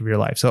mistake of your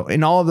life. So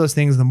in all of those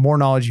things, the more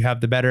knowledge you have,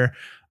 the better.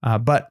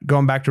 But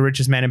going back to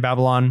Richest Man in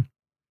Babylon,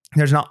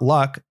 there's not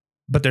luck,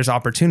 but there's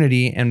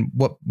opportunity. And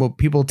what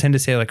people tend to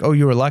say, like, oh,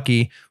 you were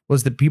lucky,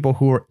 was the people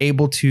who were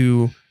able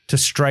to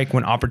strike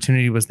when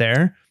opportunity was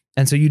there.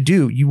 And so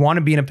you want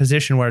to be in a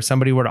position where if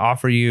somebody were to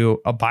offer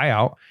you a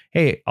buyout,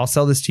 hey, I'll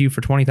sell this to you for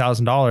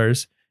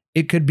 $20,000.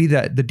 It could be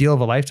the deal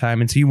of a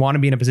lifetime. And so you want to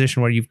be in a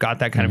position where you've got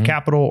that kind of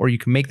capital, or you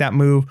can make that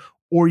move,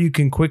 or you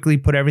can quickly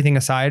put everything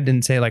aside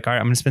and say like, all right,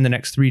 I'm going to spend the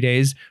next 3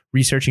 days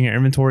researching your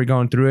inventory,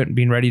 going through it and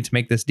being ready to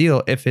make this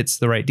deal if it's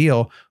the right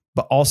deal.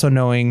 But also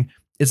knowing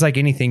it's like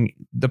anything,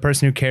 the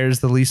person who cares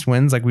the least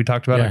wins, like we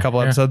talked about a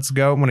couple episodes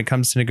ago. When it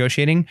comes to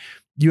negotiating,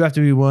 you have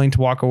to be willing to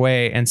walk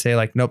away and say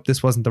like, nope,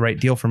 this wasn't the right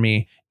deal for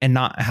me, and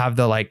not have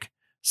the like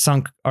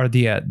sunk or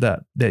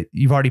the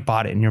you've already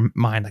bought it in your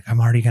mind. Like, I'm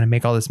already going to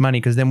make all this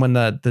money. Cause then when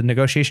the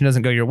negotiation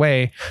doesn't go your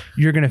way,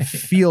 you're going to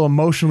feel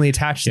emotionally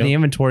attached to the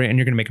inventory and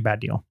you're going to make a bad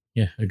deal.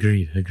 Yeah.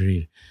 Agreed.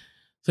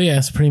 So yeah,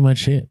 that's pretty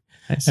much it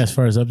as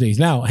far as updates.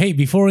 Now, hey,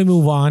 before we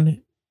move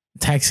on,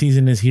 tax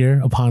season is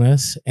here upon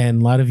us,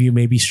 and a lot of you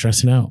may be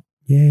stressing out.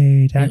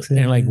 Yay, taxes.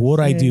 And like,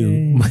 what I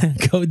do?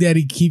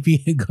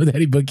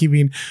 GoDaddy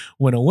bookkeeping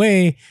went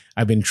away.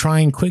 I've been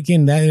trying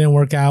Quicken. That didn't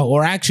work out.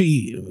 Or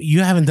actually,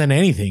 you haven't done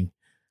anything.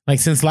 Like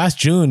since last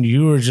June,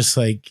 you were just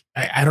like,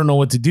 I don't know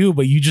what to do,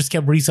 but you just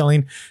kept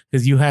reselling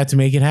because you had to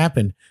make it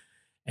happen.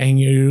 And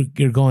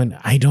you're going,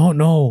 I don't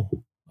know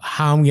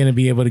how I'm going to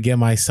be able to get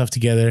my stuff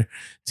together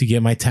to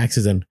get my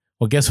taxes in.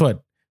 Well, guess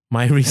what?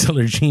 My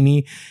Reseller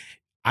Genie,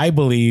 I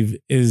believe,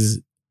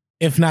 is,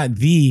 if not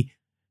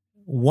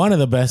one of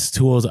the best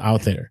tools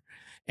out there.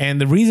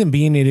 And the reason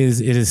being, it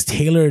is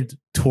tailored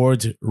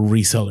towards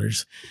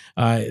resellers.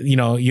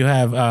 You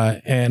have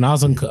an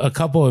awesome a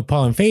couple with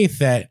Paul and Faith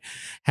that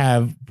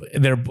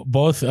they're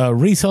both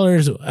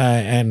resellers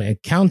and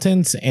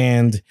accountants,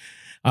 and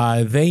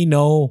they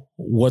know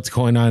what's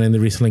going on in the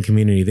reselling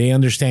community. They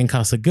understand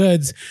cost of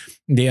goods.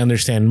 They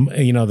understand,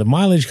 the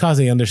mileage costs.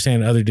 They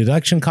understand other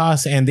deduction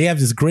costs. And they have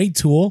this great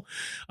tool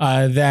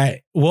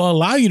that will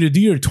allow you to do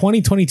your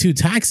 2022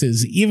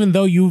 taxes, even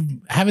though you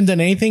haven't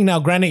done anything. Now,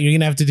 granted, you're going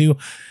to have to do,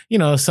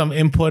 some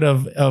input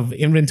of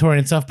inventory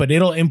and stuff, but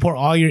it'll import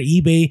all your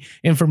eBay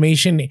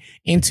information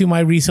into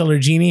My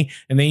Reseller Genie.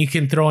 And then you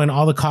can throw in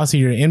all the costs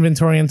of your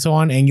inventory and so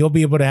on. And you'll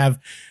be able to have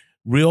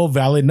real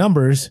valid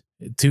numbers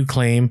to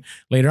claim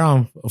later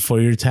on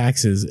for your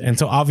taxes. And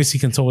so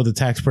obviously consult with a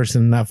tax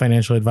person, not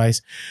financial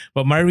advice.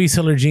 But My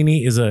Reseller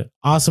Genie is an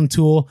awesome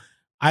tool.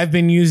 I've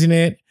been using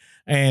it,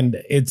 and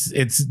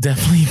it's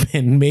definitely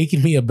been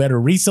making me a better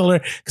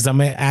reseller because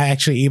I'm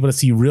actually able to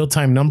see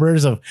real-time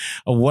numbers of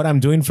what I'm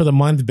doing for the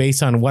month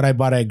based on what I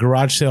bought at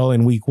garage sale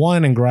in week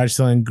 1 and garage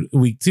sale in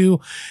week 2.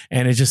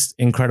 And it's just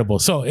incredible.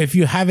 So if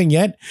you haven't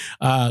yet,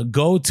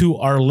 go to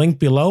our link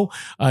below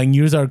and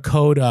use our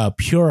code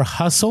Pure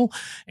Hustle,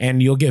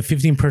 and you'll get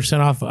 15%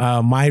 off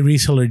My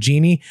Reseller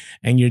Genie.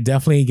 And you're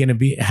definitely going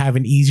to have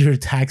an easier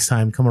tax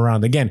time come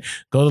around. Again,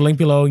 go to the link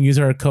below and use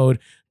our code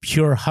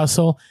Pure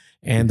Hustle,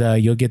 and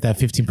you'll get that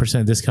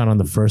 15% discount on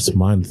the first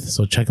month.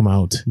 So check them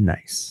out.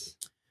 Nice.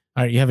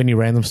 All right. You have any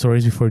random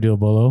stories before we do a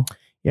bolo?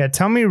 Yeah.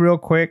 Tell me real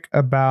quick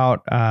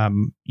about,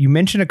 you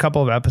mentioned a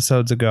couple of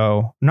episodes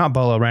ago, not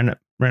bolo,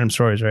 random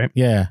stories, right?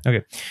 Yeah.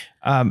 Okay.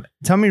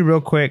 Tell me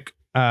real quick.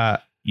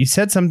 You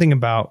said something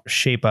about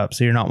Shape Up,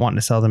 so you're not wanting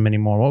to sell them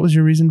anymore. What was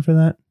your reason for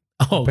that?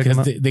 Oh,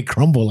 because they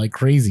crumble like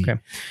crazy. Okay.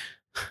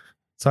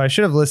 So I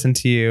should have listened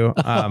to you.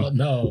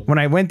 No. When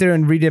I went through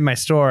and redid my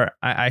store,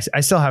 I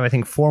still have, I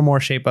think, 4 more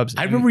Shape Ups.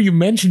 I remember you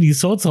mentioned you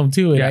sold some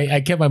too, and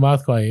I kept my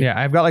mouth quiet. Yeah,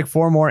 I've got like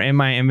 4 more in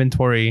my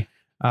inventory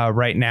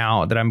right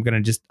now that I'm going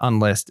to just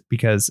unlist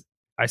because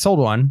I sold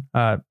one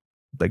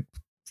like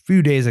a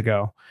few days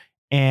ago,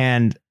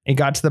 and it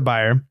got to the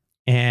buyer,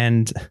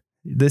 and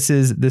this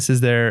is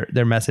their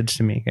message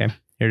to me. Okay,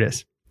 here it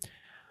is.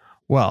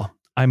 Well,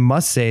 I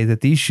must say that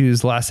these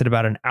shoes lasted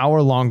about an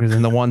hour longer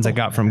than the ones I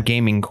got from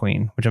Gaming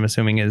Queen, which I'm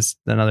assuming is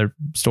another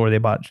store they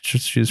bought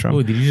shoes from.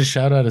 Oh, did you just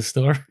shout out a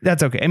store?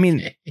 That's okay. I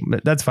mean,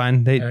 that's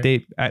fine.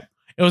 It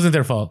wasn't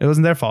their fault. It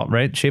wasn't their fault,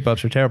 right? Shape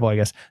Ups are terrible, I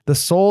guess. The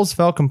soles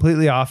fell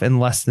completely off in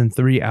less than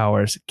 3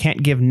 hours.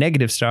 Can't give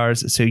negative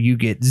stars, so you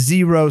get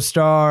 0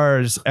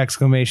 stars! ! ! ! ! ! ! !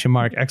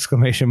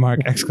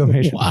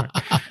 Wow.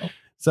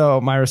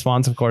 So my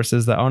response, of course,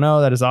 is that, oh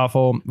no, that is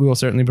awful. We will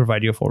certainly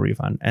provide you a full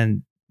refund.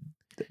 And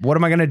what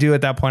am I going to do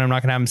at that point? I'm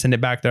not going to have them send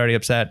it back. They're already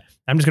upset.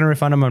 I'm just going to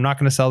refund them. I'm not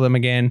going to sell them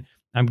again.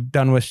 I'm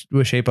done with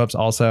Shape Ups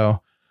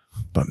also.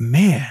 But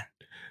man,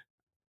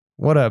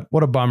 what a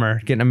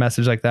bummer getting a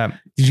message like that.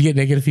 Did you get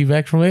negative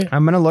feedback from it?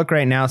 I'm going to look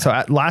right now. So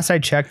at last I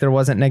checked, there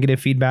wasn't negative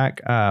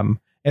feedback.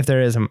 If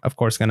there is, I'm of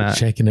course going to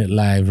checking it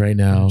live right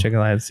now. Check it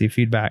live to see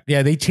feedback.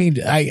 Yeah, they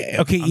changed.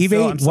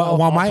 eBay.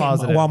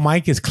 While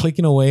Mike is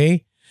clicking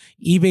away,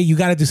 eBay, you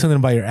got to do something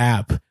about your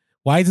app.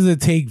 Why does it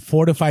take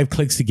 4 to 5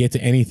 clicks to get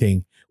to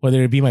anything?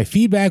 Whether it be my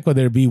feedback,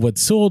 whether it be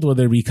what's sold,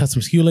 whether it be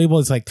custom SKU label,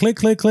 it's like click.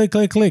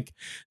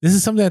 This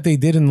is something that they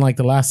did in like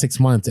the last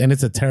 6 months, and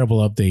it's a terrible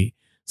update.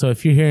 So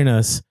if you're hearing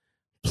us,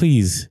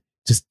 please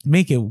just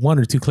make it 1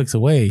 or 2 clicks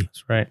away.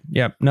 That's right.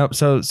 Yep. Nope.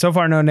 So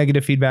far, no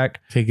negative feedback.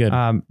 Okay, good.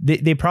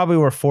 They probably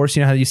were forced,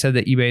 how you said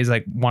that eBay is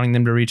like wanting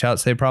them to reach out.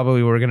 So they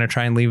probably were going to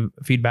try and leave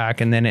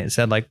feedback. And then it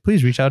said like,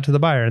 please reach out to the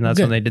buyer. And that's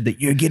when they did that.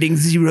 You're getting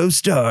 0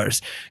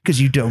 stars because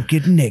you don't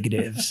get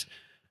negatives.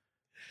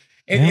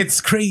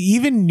 It's crazy.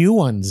 Even new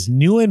ones,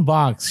 new in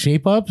box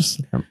Shape Ups.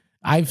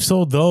 I've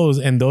sold those,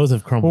 and those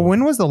have crumbled. Well,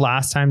 when was the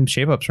last time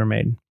Shape Ups were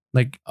made?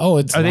 Like, Oh,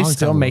 it's are they long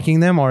still time ago. making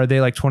them, or are they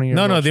like 20 years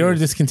No, old they were shoes?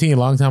 discontinued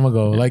a long time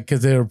ago, like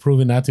because they were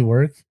proven not to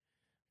work.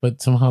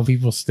 But somehow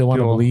people still want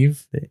to People-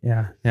 believe.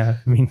 Yeah. I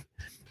mean,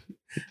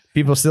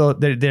 people still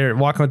they're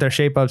walking with their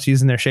shape ups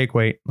using their shake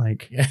weight.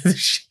 Like, Yeah, the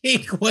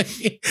shake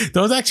weight.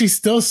 Those actually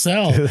still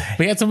sell.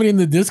 We had somebody in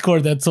the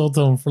Discord that sold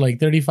them for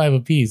like 35 a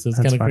piece. It's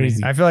that's kind of funny.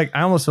 crazy.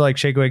 I almost feel like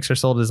shake weights are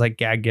sold as like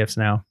gag gifts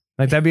now.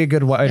 Like that'd be a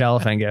good white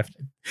elephant gift.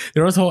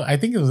 There was I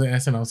think it was an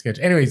SNL sketch.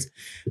 Anyways,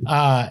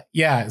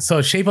 yeah.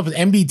 So shape up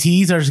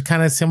MBTs are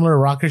kind of similar to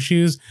rocker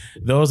shoes.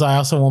 Those I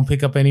also won't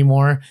pick up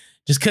anymore,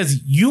 just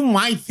because you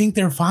might think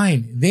they're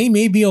fine. They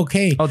may be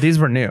okay, Oh, these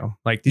were new.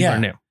 Like these Yeah. are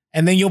new.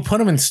 and then you'll put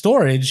them in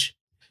storage,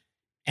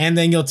 and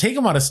then you'll take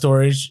them out of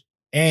storage,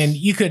 and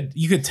you could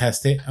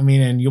test it. I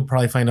mean, and you'll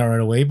probably find out right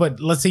away. But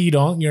let's say you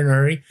don't, you're in a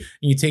hurry,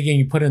 and you take it and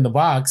you put it in the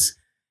box.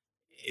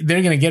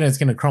 They're gonna get it. It's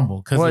gonna crumble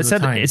because Well, of the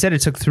time. it said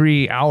it took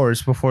 3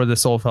 hours before the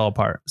sole fell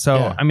apart. So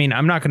Yeah. I mean,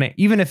 I'm not gonna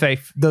even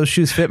if those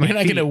shoes fit my You're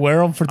not feet, gonna wear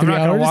them for I'm 3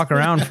 not hours. gonna walk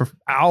around for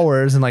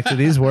hours and like, do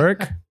these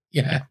work?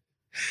 Yeah.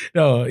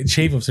 No,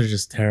 shape ups are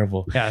just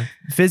terrible. Yeah,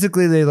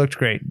 physically they looked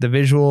great. The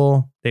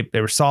visual, they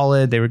were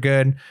solid. They were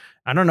good.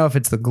 I don't know if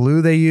it's the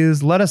glue they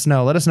use. Let us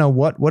know. Let us know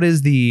what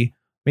is the.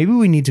 Maybe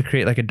we need to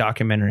create like a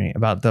documentary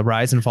about the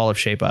rise and fall of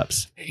shape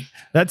ups.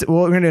 That's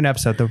well, we're gonna do an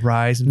episode. The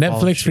rise and fall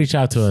of Netflix, reach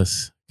out to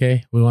us.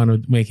 Okay, we want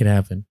to make it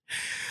happen.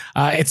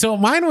 And so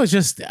mine was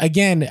just,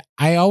 again,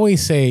 I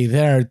always say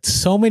there are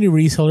so many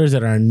resellers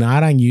that are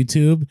not on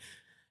YouTube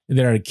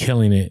that are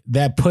killing it,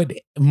 that put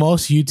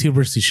most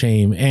YouTubers to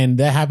shame. And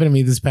that happened to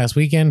me this past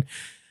weekend.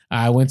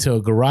 I went to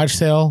a garage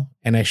sale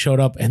and I showed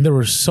up and there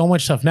was so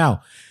much stuff.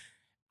 Now,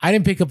 I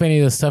didn't pick up any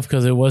of the stuff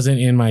because it wasn't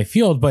in my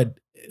field, but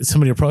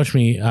somebody approached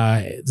me,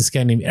 this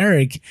guy named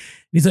Eric.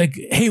 He's like,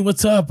 "Hey,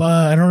 what's up?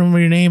 I don't remember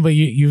your name, but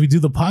you do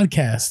the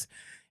podcast."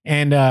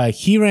 And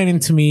he ran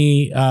into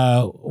me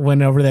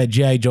whenever that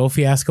G.I. Joe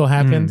fiasco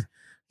happened.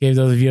 Gave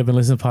those of you who have been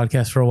listening to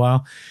podcasts for a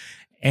while.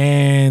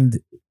 And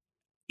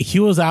he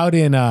was out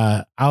in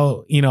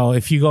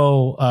if you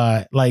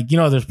go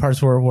there's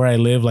parts where I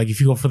live, like if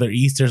you go further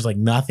east, there's like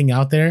nothing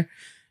out there.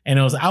 And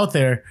it was out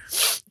there.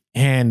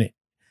 And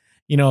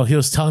he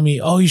was telling me,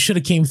 "Oh, you should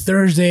have came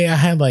Thursday. I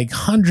had like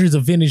hundreds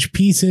of vintage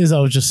pieces. I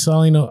was just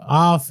selling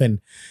off."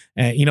 And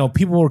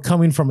people were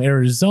coming from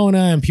Arizona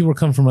and people were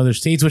coming from other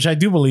states, which I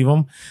do believe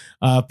them,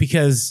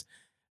 because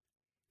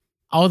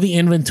all the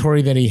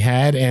inventory that he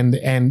had.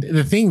 And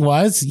the thing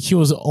was, he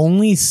was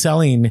only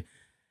selling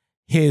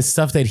his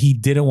stuff that he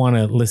didn't want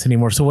to list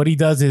anymore. So what he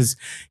does is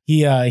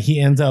he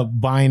ends up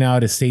buying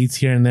out estates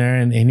here and there,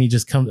 and he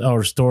just comes,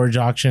 or storage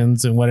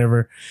auctions and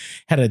whatever.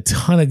 Had a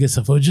ton of good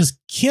stuff. It was just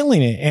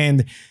killing it.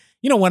 And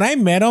when I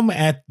met him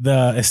at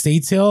the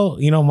estate sale,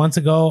 months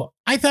ago,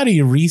 I thought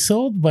he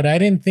resold, but I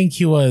didn't think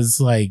he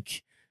was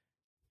like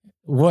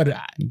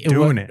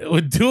doing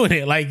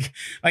it. Like,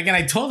 and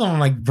I told him, I'm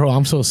like, "Bro,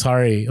 I'm so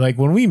sorry. Like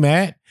when we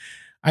met,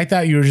 I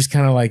thought you were just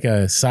kind of like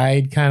a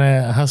side kind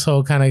of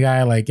hustle kind of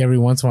guy. Like every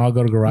once in a while, I'll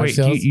go to garage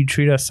sales." You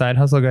treat us side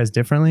hustle guys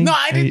differently? No,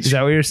 I didn't. Is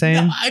that what you're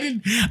saying? No, I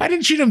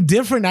didn't treat him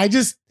different. I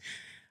didn't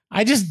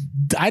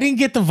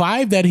get the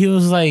vibe that he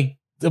was like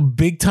a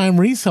big time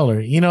reseller,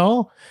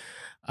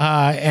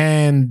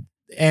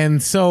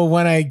 and so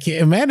when I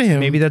met him,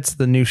 Maybe that's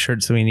the new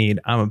shirts that we need.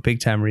 I'm a big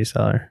time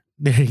reseller.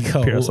 there you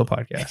go. Pure Hustle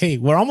Podcast. Hey,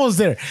 we're almost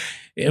there.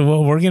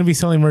 We're going to be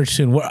selling merch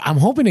soon. I'm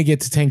hoping to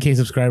get to 10K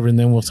subscribers, and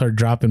then we'll start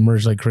dropping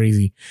merch like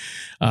crazy.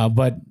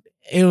 But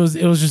it was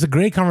just a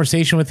great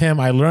conversation with him.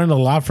 I learned a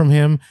lot from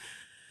him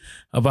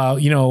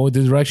about,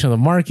 the direction of the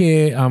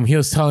market. He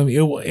was telling me,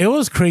 it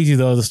was crazy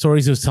though, the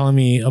stories he was telling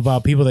me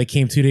about people that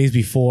came 2 days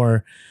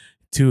before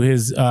to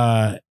his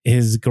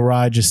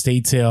garage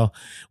estate sale,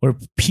 where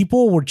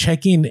people were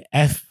checking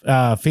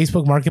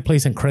Facebook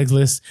Marketplace and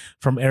Craigslist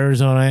from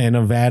Arizona and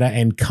Nevada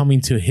and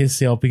coming to his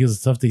sale because of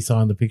stuff they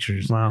saw in the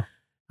pictures. Wow.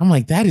 I'm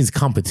like, that is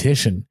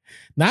competition.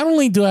 Not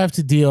only do I have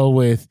to deal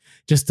with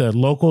just the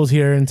locals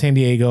here in San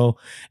Diego,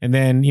 and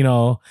then,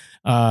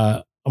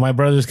 my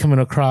brother's coming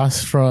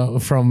across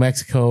from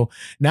Mexico.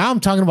 Now I'm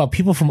talking about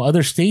people from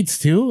other states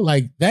too.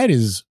 Like that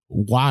is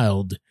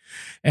wild.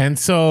 And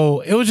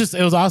so it was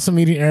awesome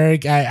meeting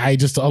Eric. I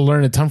just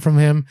learned a ton from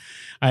him.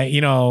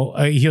 He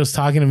was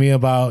talking to me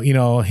about,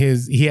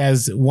 he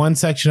has one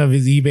section of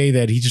his eBay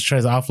that he just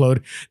tries to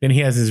offload. Then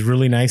he has his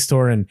really nice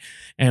store, and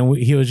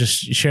he was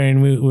just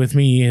sharing with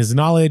me his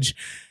knowledge.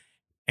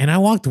 And I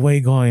walked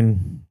away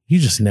going, you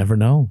just never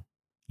know.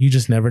 You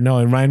just never know.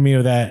 It reminded me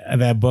of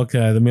that book,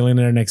 The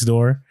Millionaire Next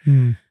Door.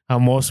 How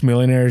most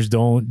millionaires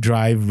don't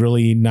drive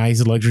really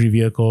nice luxury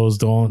vehicles,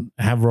 don't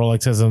have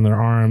Rolexes on their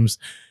arms.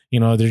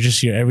 They're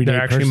just your everyday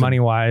They're actually person. money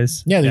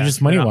wise. Yeah, they're just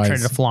money not wise.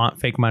 trying to flaunt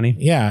fake money.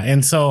 Yeah.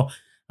 And so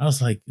I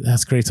was like,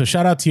 that's great. So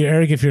shout out to you,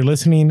 Eric, if you're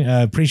listening.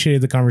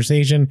 Appreciated the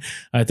conversation.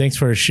 Thanks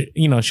for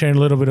sharing a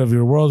little bit of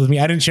your world with me.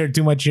 I didn't share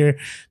too much here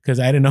because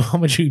I didn't know how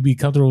much you'd be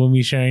comfortable with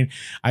me sharing.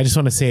 I just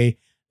want to say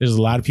there's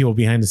a lot of people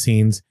behind the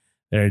scenes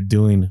that are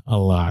doing a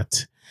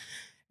lot.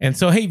 And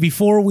so, hey,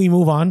 before we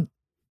move on,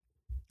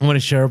 I want to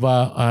share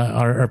about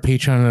our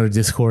Patreon and our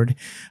Discord.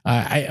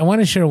 I want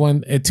to share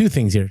two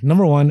things here.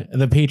 Number one,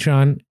 the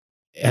Patreon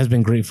has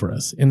been great for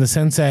us in the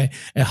sense that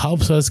it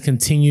helps us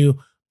continue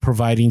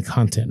providing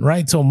content,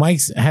 right? So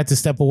Mike's had to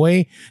step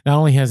away. Not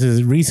only has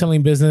his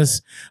reselling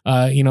business,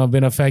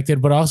 been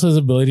affected, but also his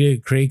ability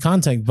to create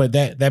content. But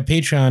that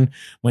Patreon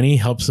money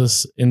helps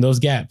us in those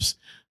gaps.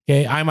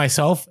 Okay, I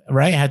myself,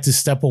 right, had to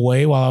step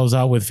away while I was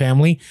out with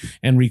family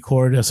and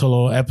record a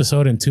solo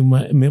episode and 2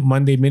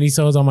 Monday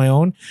minisodes on my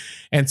own.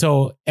 And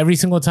so every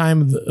single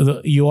time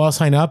you all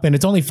sign up, and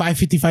it's only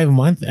 $5.55 a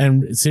month.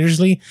 And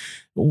seriously,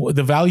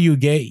 the value you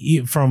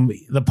get from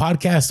the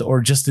podcast or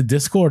just the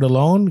Discord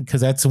alone, because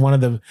that's one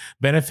of the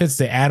benefits,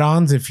 the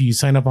add-ons, if you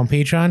sign up on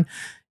Patreon,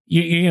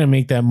 you're going to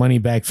make that money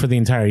back for the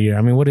entire year.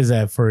 I mean, what is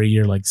that for a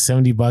year? Like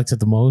 $70 at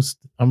the most?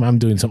 I'm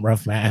doing some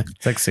rough math.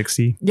 It's like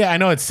 60. Yeah, I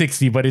know it's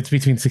 60, but it's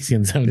between 60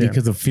 and 70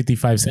 because of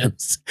 55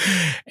 cents.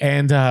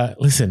 And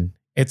listen,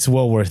 it's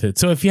well worth it.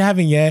 So if you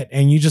haven't yet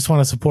and you just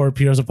want to support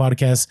Pure Hustle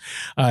Podcast,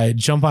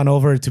 jump on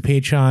over to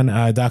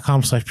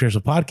patreon.com/Pure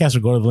Hustle Podcast or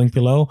go to the link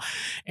below.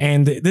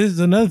 And this is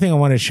another thing I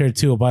want to share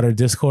too about our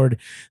Discord.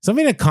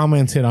 Somebody that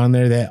commented on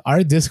there that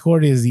our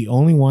Discord is the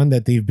only one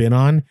that they've been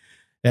on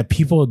that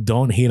people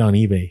don't hate on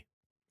eBay.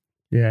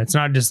 Yeah, it's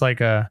not just like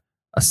a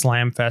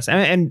slam fest.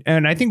 And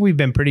I think we've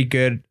been pretty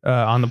good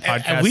on the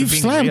podcast. And we've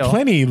slammed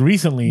plenty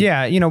recently.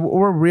 Yeah,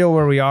 we're real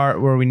where we are,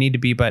 where we need to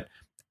be. But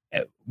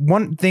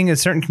one thing is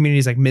certain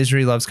communities like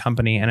Misery Loves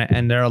Company,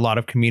 and there are a lot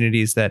of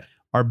communities that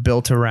are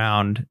built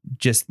around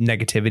just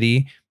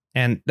negativity.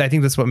 And I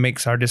think that's what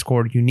makes our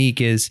Discord unique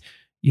is,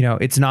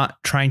 it's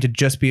not trying to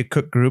just be a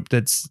cook group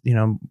that's,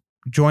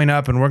 join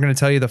up and we're going to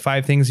tell you the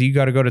 5 things you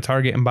got to go to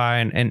Target and buy.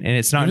 And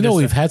it's not, even though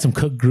we've had some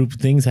cook group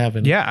things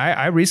happen. Yeah.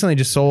 I recently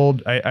just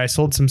sold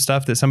some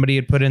stuff that somebody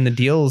had put in the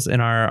deals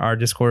in our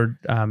Discord,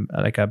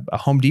 like a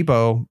Home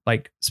Depot,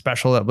 like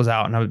special that was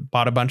out, and I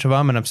bought a bunch of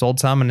them and I've sold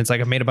some, and it's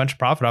like, I've made a bunch of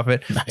profit off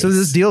it. Nice. So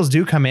these deals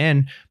do come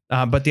in.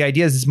 But the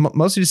idea is it's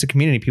mostly just a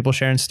community, people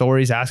sharing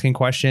stories, asking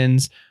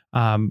questions,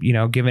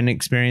 giving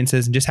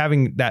experiences, and just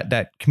having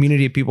that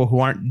community of people who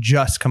aren't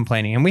just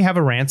complaining. And we have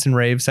a rants and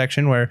raves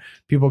section where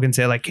people can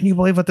say like, can you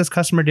believe what this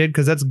customer did?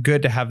 Because that's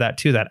good to have that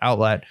too, that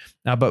outlet.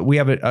 But we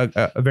have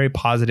a very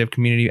positive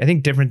community, I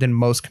think different than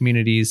most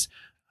communities,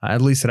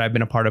 at least that I've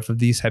been a part of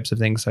these types of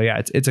things. So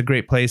yeah, it's a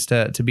great place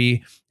to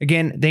be.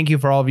 Again, thank you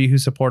for all of you who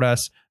support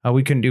us.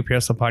 We couldn't do Pure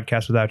Hustle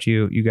Podcast without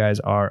you. You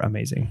guys are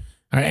amazing.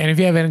 All right, and if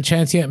you haven't had a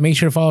chance yet, make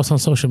sure to follow us on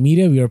social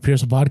media. We are Pure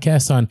Hustle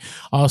Podcast on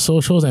all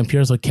socials and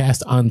Pure Hustle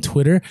Cast on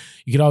Twitter.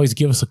 You can always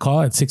give us a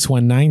call at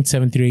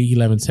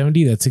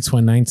 619-738-1170. That's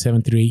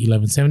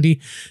 619-738-1170.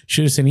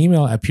 Shoot us an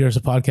email at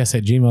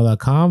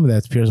purehustlepodcast@gmail.com.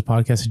 That's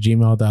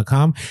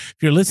purehustlepodcast@gmail.com. If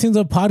you're listening to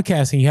a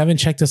podcast and you haven't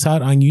checked us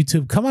out on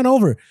YouTube, come on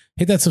over.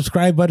 Hit that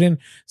subscribe button,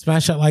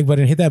 smash that like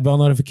button, hit that bell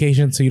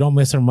notification so you don't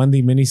miss our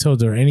Monday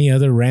minisodes or any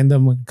other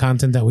random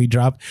content that we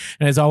drop.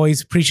 And as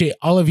always, appreciate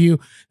all of you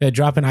that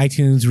drop an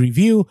iTunes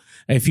review.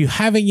 If you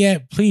haven't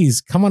yet, please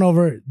come on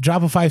over,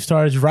 drop a 5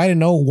 stars, write a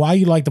note why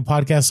you like the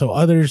podcast so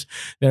others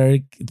that are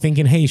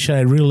thinking, hey, should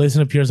I really listen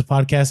to Pure Hustle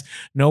Podcast,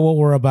 know what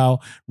we're about.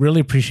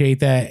 Really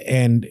appreciate that.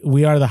 And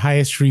we are the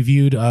highest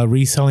reviewed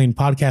reselling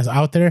podcast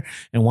out there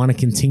and want to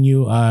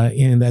continue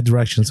in that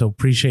direction. So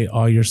appreciate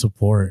all your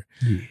support.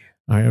 Yeah.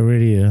 All right,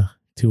 ready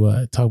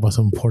to talk about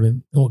some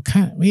important. Well,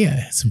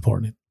 it's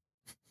important.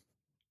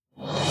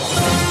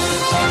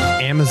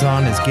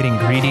 Amazon is getting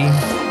greedy.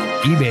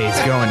 eBay's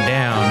going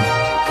down.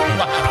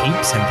 And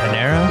Peeps and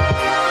Panera.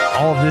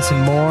 All of this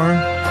and more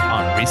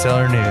on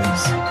Reseller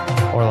News.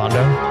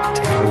 Orlando,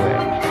 take it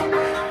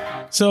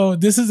away. So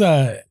this is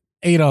a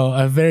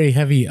very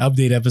heavy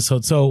update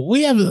episode. So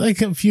we have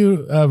like a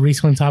few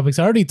reselling topics.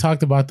 I already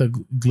talked about the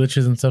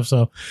glitches and stuff,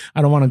 so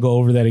I don't want to go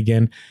over that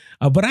again.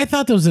 But I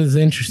thought this was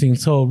interesting.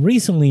 So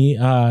recently,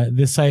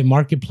 this site,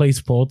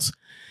 Marketplace Pulse,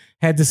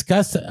 had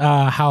discussed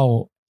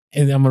how,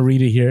 and I'm going to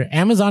read it here,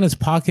 Amazon is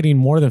pocketing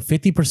more than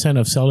 50%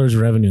 of sellers'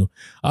 revenue,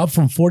 up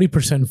from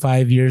 40%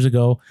 5 years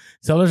ago.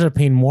 Sellers are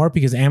paying more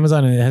because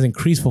Amazon has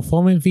increased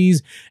fulfillment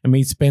fees and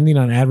made spending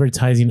on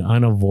advertising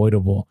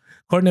unavoidable.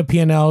 According to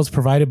P&Ls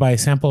provided by a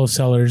sample of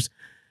sellers,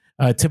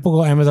 a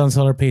typical Amazon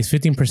seller pays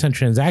 15%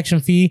 transaction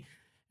fee.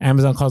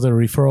 Amazon calls it a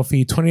referral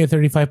fee, 20 to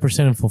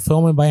 35% in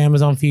fulfillment by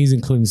Amazon fees,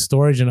 including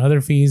storage and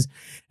other fees,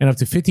 and up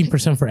to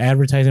 15% for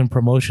advertising and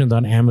promotions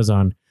on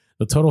Amazon.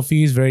 The total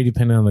fees vary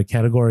depending on the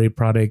category,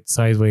 product,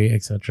 size, weight,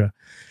 etc.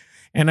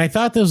 And I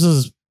thought this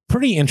was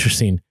pretty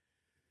interesting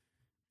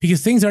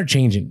because things are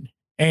changing.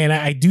 And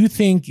I do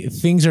think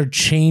things are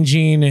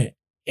changing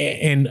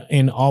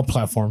in all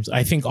platforms.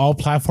 I think all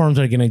platforms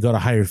are going to go to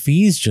higher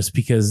fees just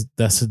because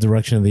that's the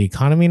direction of the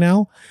economy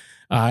now.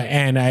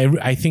 And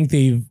I think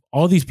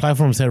all these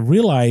platforms have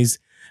realized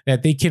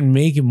that they can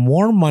make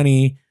more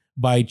money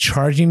by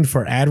charging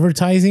for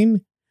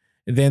advertising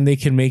than they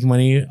can make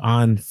money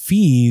on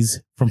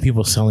fees from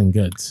people selling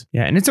goods.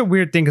 Yeah. And it's a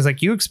weird thing because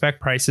like you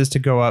expect prices to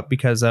go up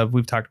because of,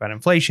 we've talked about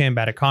inflation,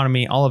 bad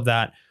economy, all of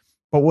that.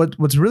 But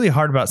what's really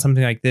hard about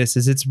something like this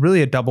is it's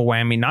really a double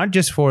whammy, not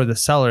just for the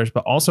sellers,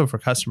 but also for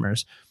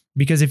customers.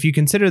 Because if you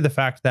consider the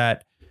fact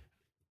that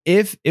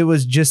if it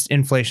was just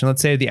inflation,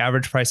 let's say the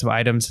average price of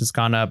items has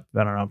gone up,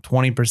 I don't know,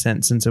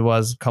 20% since it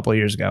was a couple of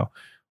years ago.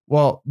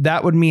 Well,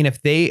 that would mean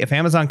if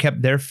Amazon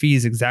kept their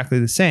fees exactly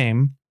the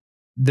same,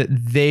 that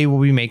they will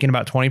be making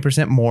about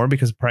 20% more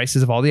because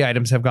prices of all the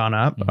items have gone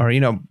up. Or,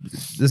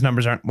 these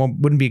numbers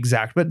wouldn't be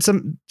exact, but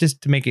some,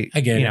 just to make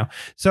it,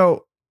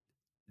 so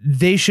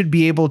they should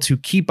be able to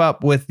keep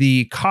up with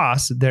the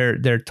costs.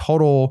 Their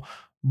total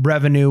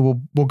revenue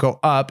will go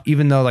up,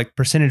 even though like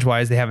percentage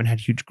wise, they haven't had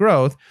huge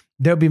growth.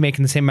 They'll be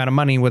making the same amount of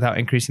money without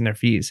increasing their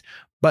fees.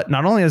 But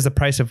not only has the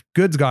price of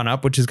goods gone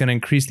up, which is going to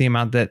increase the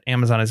amount that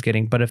Amazon is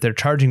getting, but if they're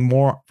charging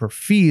more for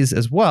fees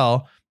as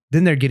well,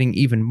 then they're getting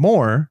even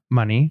more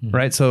money,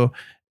 right? So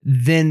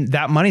then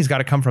that money's got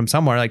to come from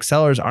somewhere. Like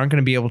sellers aren't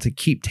going to be able to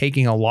keep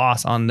taking a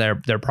loss on their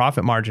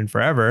profit margin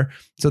forever.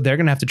 So they're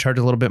going to have to charge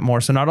a little bit more.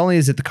 So not only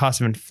is it the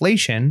cost of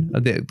inflation,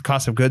 the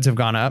cost of goods have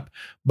gone up,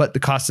 but the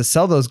cost to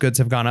sell those goods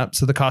have gone up.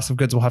 So the cost of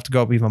goods will have to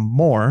go up even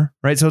more,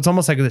 right? So it's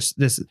almost like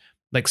this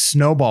like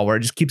snowball where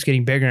it just keeps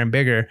getting bigger and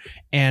bigger.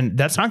 And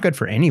that's not good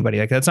for anybody.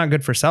 Like that's not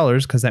good for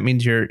sellers because that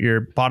means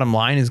your bottom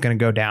line is going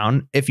to go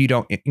down if you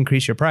don't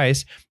increase your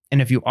price.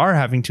 And if you are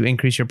having to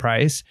increase your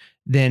price,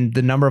 then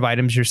the number of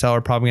items you sell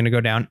are probably going to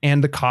go down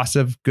and the cost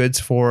of goods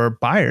for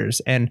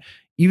buyers. And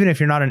even if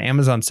you're not an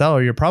Amazon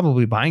seller, you're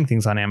probably buying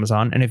things on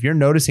Amazon. And if you're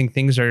noticing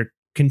things are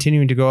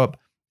continuing to go up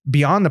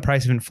beyond the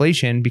price of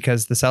inflation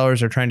because the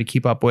sellers are trying to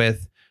keep up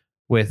with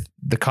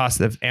the cost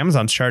that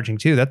Amazon's charging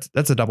too,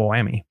 that's a double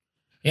whammy.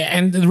 Yeah,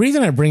 and the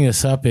reason I bring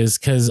this up is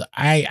because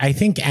I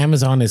think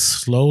Amazon is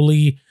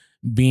slowly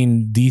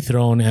being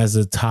dethroned as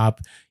a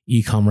top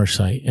e-commerce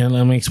site. And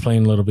let me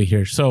explain a little bit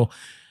here. So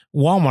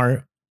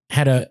Walmart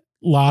had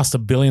lost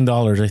 $1 billion,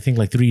 I think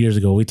like 3 years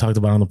ago. We talked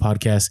about it on the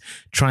podcast,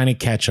 trying to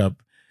catch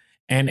up.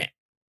 And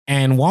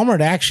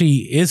Walmart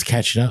actually is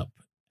catching up.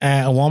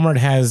 Walmart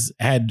has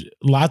had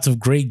lots of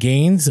great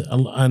gains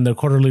on their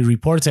quarterly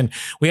reports. And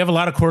we have a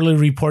lot of quarterly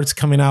reports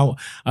coming out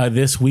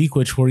this week,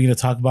 which we're going to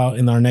talk about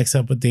in our next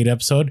update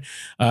episode.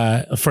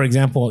 For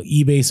example,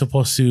 eBay is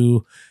supposed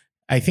to,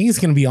 I think it's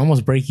going to be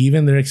almost break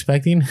even, they're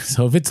expecting.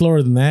 So if it's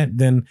lower than that,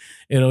 then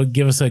it'll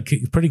give us a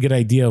pretty good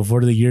idea of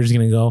where the year is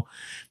going to go.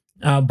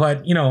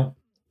 But,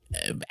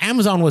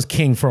 Amazon was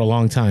king for a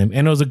long time,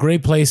 and it was a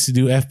great place to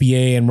do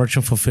FBA and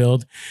merchant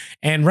fulfilled.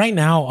 And right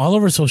now, all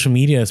over social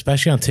media,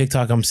 especially on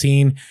TikTok, I'm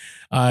seeing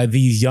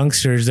these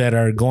youngsters that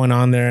are going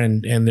on there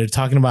and they're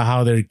talking about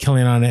how they're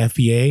killing on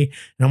FBA.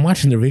 And I'm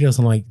watching their videos.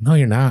 I'm like, no,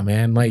 you're not,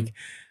 man. Like,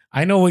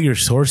 I know what you're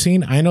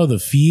sourcing. I know the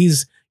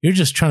fees. You're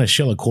just trying to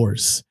shill a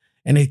course.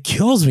 And it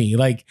kills me.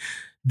 Like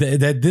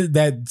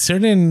that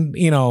certain,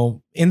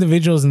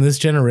 individuals in this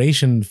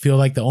generation feel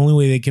like the only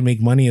way they can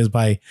make money is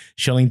by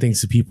shilling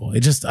things to people.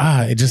 It's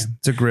a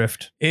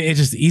grift. It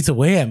just eats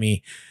away at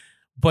me.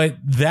 But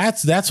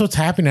that's what's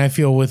happening, I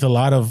feel, with a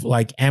lot of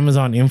like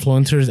Amazon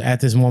influencers at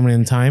this moment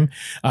in time.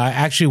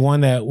 Actually,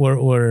 one that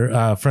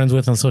we're friends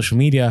with on social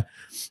media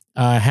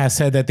has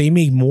said that they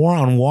make more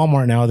on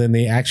Walmart now than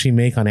they actually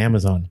make on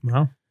Amazon.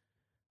 Wow.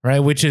 Right.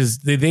 Which is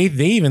they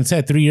even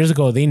said 3 years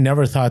ago, they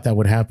never thought that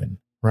would happen.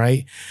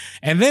 Right.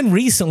 And then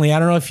recently, I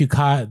don't know if you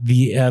caught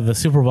the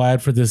Super Bowl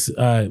ad for this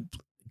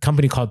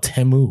company called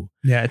Temu.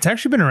 Yeah, it's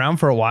actually been around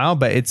for a while,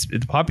 but its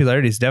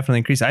popularity has definitely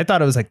increased. I thought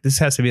it was like, this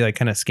has to be like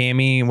kind of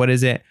scammy. What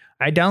is it?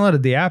 I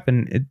downloaded the app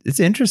and it's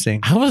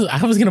interesting. I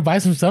was going to buy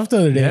some stuff the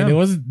other day and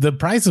the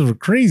prices were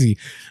crazy.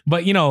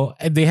 But,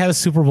 they had a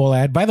Super Bowl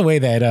ad. By the way,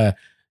 that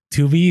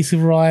Tubi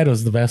Super Bowl ad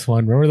was the best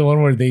one. Remember the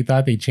one where they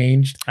thought they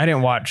changed? I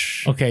didn't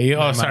watch. Okay.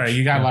 Oh, sorry.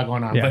 You got a lot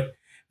going on. Yeah.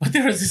 But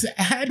there was this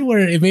ad where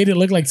it made it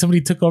look like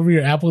somebody took over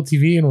your Apple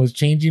TV and was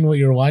changing what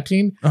you were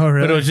watching. Oh,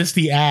 really? But it was just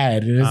the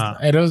ad.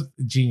 It was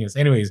genius.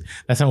 Anyways,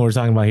 that's not what we're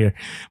talking about here.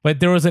 But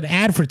there was an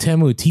ad for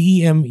Temu,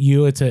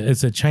 Temu.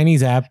 It's a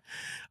Chinese app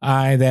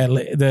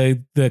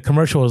that the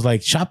commercial was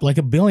like, shop like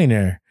a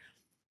billionaire.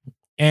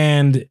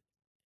 And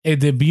it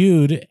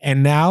debuted.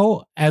 And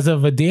now, as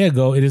of a day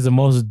ago, it is the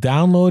most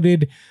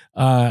downloaded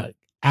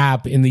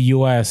app in the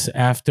US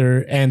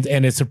after, and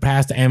it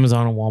surpassed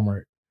Amazon and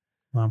Walmart.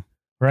 Wow.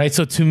 Right.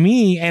 So to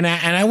me, and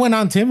I went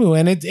on Temu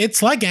and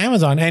it's like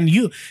Amazon. And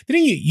you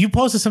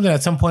posted something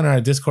at some point on our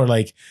Discord,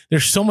 like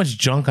there's so much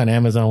junk on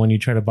Amazon when you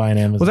try to buy an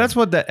Amazon. Well, that's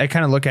what I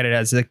kind of look at it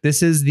as. Like,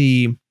 this is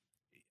a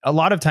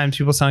lot of times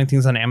people selling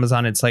things on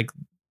Amazon, it's like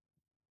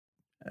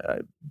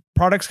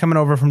products coming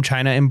over from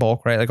China in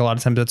bulk, right? Like a lot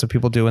of times that's what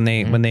people do when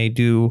they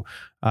do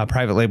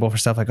private label for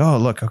stuff, like, oh,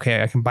 look,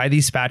 okay, I can buy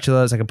these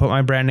spatulas. I can put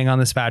my branding on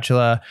the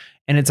spatula,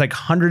 and it's like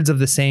hundreds of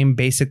the same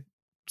basic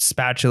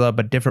spatula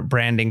but different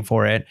branding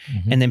for it,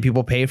 and then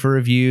people pay for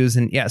reviews.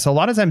 And so a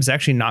lot of times it's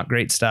actually not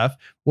great stuff.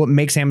 What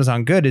makes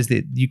Amazon good is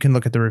that you can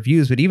look at the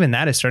reviews, but even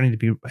that is starting to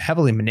be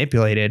heavily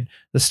manipulated.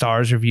 The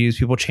stars reviews,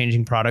 people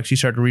changing products, you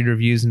start to read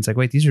reviews and it's like,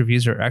 wait, these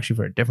reviews are actually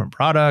for a different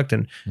product,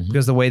 and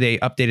because the way they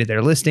updated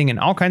their listing and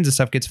all kinds of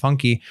stuff gets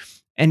funky.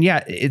 And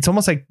it's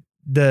almost like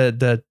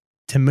the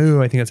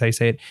Temu, I think that's how you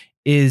say it,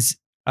 is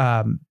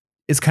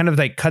it's kind of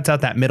like cuts out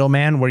that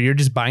middleman where you're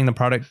just buying the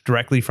product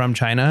directly from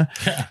China.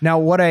 Now,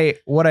 what I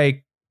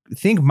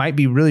think might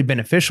be really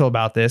beneficial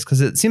about this,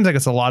 because it seems like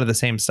it's a lot of the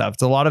same stuff.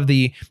 It's a lot of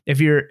the, if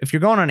you're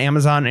going on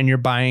Amazon and you're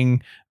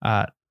buying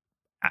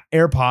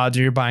AirPods,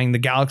 or you're buying the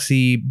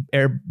Galaxy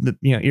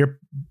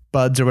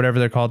earbuds or whatever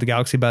they're called, the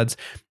Galaxy Buds.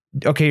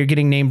 Okay, you're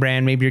getting name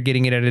brand, maybe you're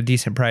getting it at a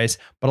decent price,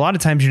 but a lot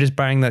of times you're just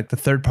buying like the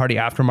third party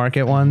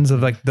aftermarket ones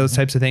of like those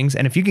types of things.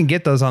 And if you can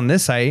get those on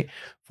this site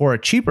for a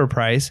cheaper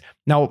price,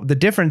 now the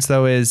difference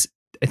though is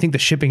I think the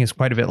shipping is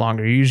quite a bit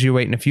longer. You're usually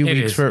waiting a few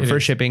weeks for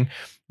shipping.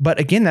 But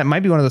again, that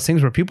might be one of those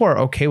things where people are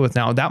okay with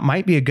now. That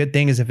might be a good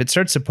thing, is if it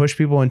starts to push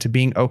people into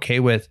being okay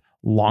with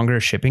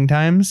longer shipping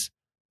times.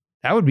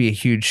 That would be a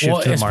huge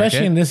shift to the market.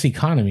 Especially in this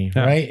economy,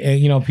 right?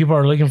 You know, people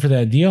are looking for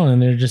that deal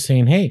and they're just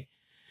saying, hey,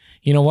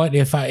 you know what?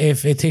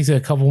 If it takes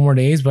a couple more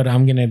days, but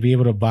I'm gonna be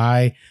able to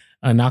buy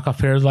a knockoff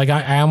pair. Like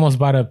I almost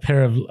bought a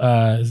pair of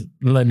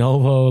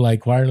Lenovo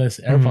like wireless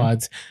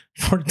AirPods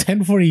for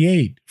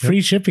 $10.48,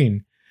 free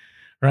shipping,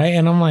 right?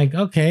 And I'm like,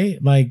 okay,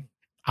 like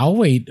I'll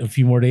wait a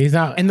few more days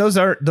out. And those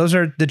are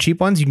the cheap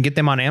ones. You can get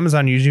them on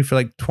Amazon usually for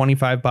like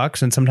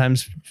 $25, and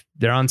sometimes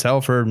they're on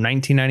sale for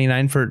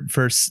 $19.99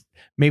 for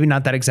maybe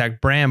not that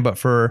exact brand, but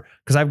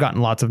because I've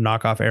gotten lots of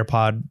knockoff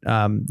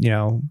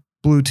AirPod,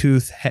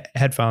 Bluetooth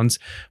headphones,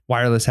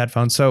 wireless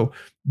headphones. So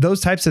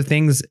those types of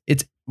things,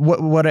 it's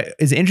what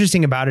is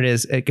interesting about it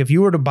is, like, if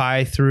you were to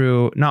buy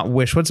through not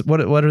Wish, what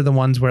are the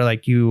ones where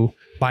like you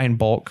buy in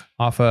bulk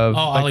off of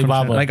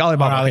Alibaba, like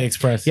Alibaba,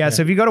 AliExpress. Yeah.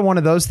 So if you go to one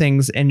of those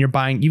things and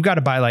you've got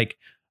to buy like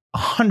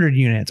 100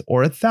 units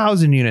or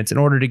 1,000 units in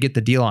order to get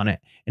the deal on it.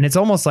 And it's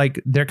almost like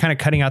they're kind of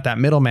cutting out that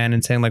middleman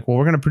and saying like, well,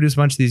 we're going to produce a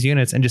bunch of these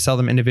units and just sell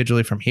them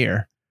individually from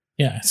here.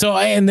 Yeah. So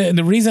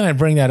the reason I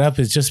bring that up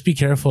is just be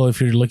careful if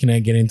you're looking at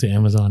getting into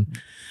Amazon.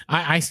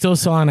 I still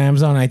sell on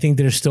Amazon. I think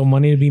there's still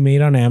money to be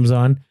made on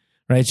Amazon,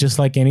 right? Just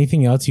like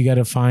anything else, you got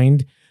to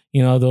find,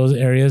 those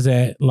areas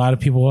that a lot of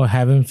people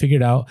haven't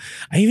figured out.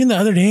 Even the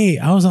other day,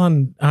 I was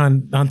on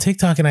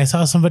TikTok and I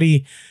saw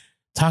somebody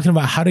talking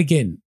about how to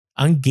get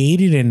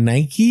ungated in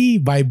Nike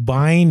by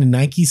buying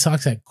Nike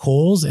socks at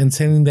Kohl's and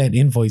sending that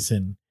invoice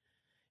in.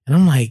 And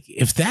I'm like,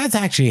 if that's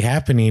actually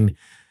happening,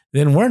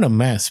 then we're in a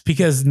mess,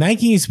 because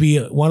Nike used to be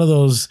one of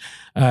those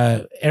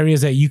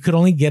areas that you could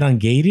only get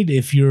ungated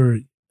if you're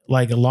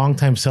like a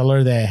longtime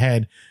seller that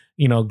had,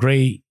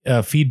 great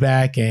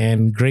feedback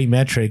and great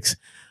metrics.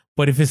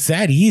 But if it's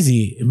that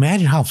easy,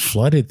 imagine how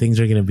flooded things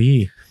are going to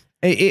be.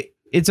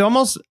 It's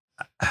almost,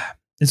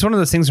 it's one of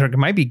those things where it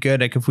might be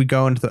good, like if we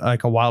go into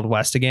like a Wild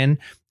West again,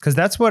 because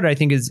that's what I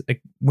think is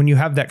like when you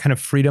have that kind of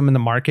freedom in the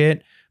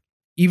market.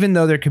 Even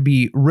though there could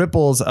be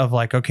ripples of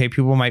like, okay,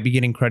 people might be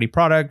getting cruddy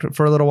product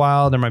for a little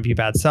while, there might be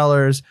bad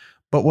sellers,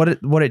 but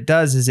what it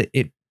does is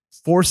it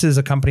forces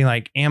a company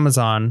like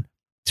Amazon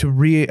to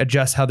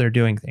readjust how they're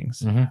doing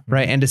things,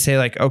 right? And to say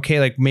like, okay,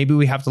 like maybe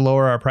we have to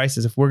lower our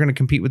prices if we're going to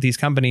compete with these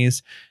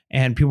companies,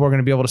 and people are going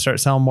to be able to start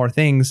selling more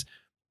things.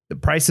 The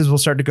prices will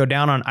start to go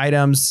down on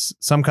items.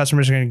 Some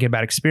customers are going to get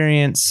bad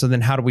experience. So then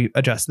how do we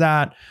adjust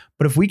that?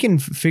 But if we can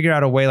figure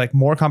out a way, like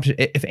more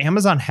competition, if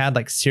Amazon had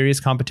like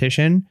serious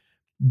competition,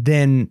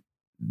 then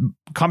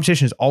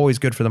competition is always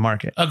good for the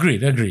market.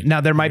 Agreed. Now,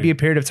 there might be a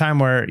period of time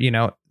where,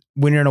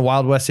 when you're in a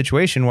Wild West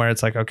situation where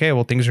it's like, okay,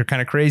 well, things are kind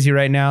of crazy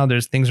right now.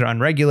 Things are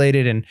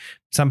unregulated and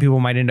some people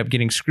might end up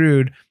getting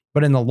screwed.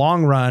 But in the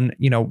long run,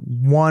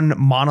 one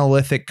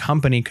monolithic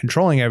company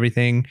controlling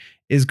everything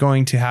is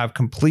going to have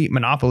complete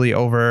monopoly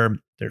over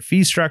their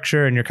fee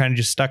structure, and you're kind of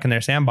just stuck in their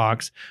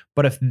sandbox.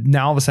 But if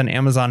now all of a sudden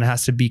Amazon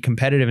has to be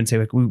competitive and say,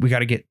 like, we got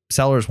to get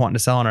sellers wanting to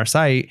sell on our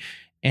site,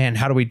 and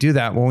how do we do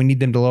that? Well, we need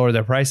them to lower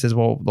their prices.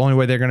 Well, the only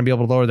way they're going to be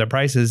able to lower their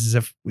prices is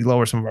if we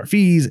lower some of our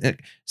fees.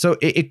 So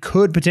it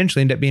could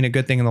potentially end up being a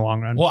good thing in the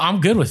long run. Well,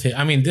 I'm good with it.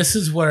 I mean, this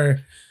is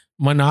where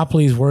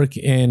monopolies work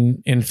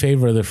in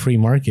favor of the free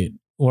market,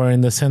 or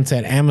in the sense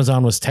that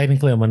Amazon was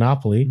technically a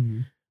monopoly,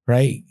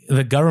 right?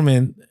 The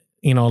government,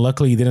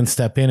 luckily didn't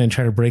step in and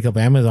try to break up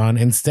Amazon.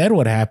 Instead,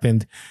 what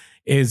happened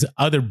is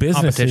other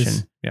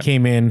businesses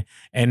came in,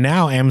 and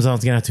now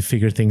Amazon's going to have to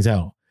figure things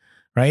out.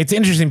 Right. It's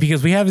interesting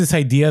because we have this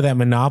idea that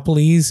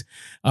monopolies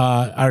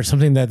are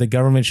something that the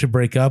government should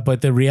break up.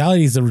 But the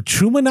reality is the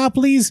true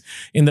monopolies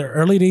in the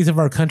early days of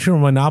our country were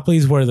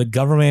monopolies where the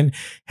government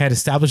had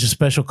established a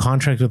special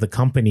contract with the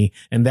company.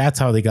 And that's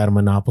how they got a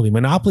monopoly.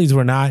 Monopolies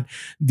were not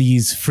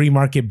these free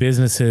market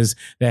businesses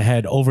that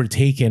had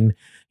overtaken,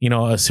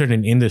 a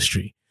certain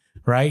industry.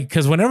 Right.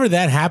 Because whenever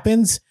that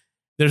happens,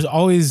 there's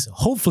always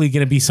hopefully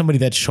going to be somebody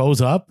that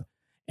shows up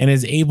and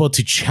is able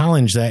to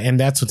challenge that. And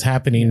that's what's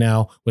happening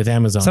now with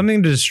Amazon.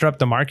 Something to disrupt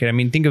the market. I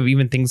mean, think of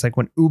even things like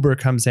when Uber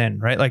comes in,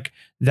 right? Like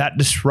that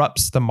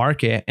disrupts the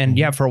market. And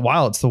for a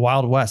while, it's the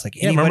Wild West. Like,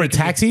 remember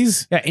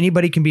taxis?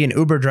 Anybody can be an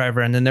Uber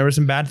driver. And then there were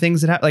some bad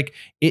things that happened. Like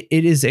it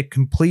is a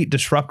complete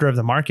disruptor of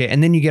the market.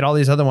 And then you get all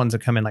these other ones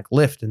that come in like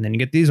Lyft, and then you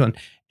get these ones.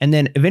 And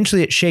then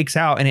eventually it shakes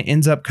out and it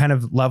ends up kind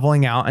of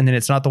leveling out. And then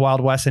it's not the Wild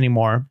West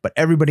anymore, but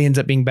everybody ends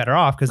up being better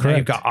off because now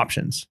you've got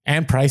options.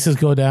 And prices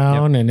go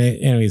down. And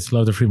anyways,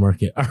 love the free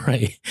market. All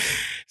right.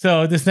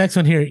 So this next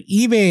one here,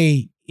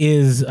 eBay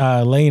is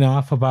laying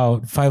off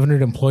about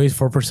 500 employees,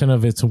 4%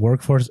 of its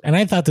workforce. And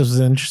I thought this was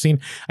interesting.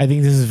 I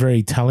think this is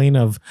very telling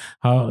of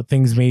how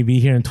things may be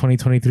here in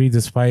 2023,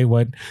 despite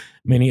what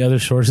many other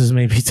sources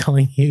may be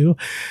telling you.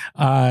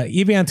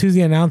 eBay on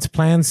Tuesday announced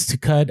plans to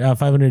cut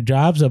 500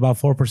 jobs, about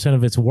 4%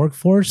 of its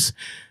workforce.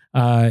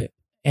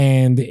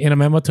 And in a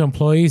memo to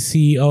employees,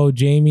 CEO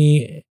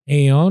Jamie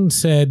Aon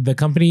said the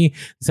company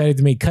decided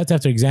to make cuts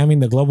after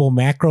examining the global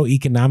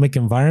macroeconomic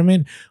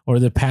environment over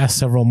the past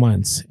several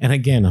months. And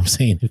again, I'm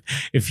saying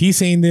if he's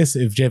saying this,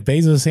 if Jeff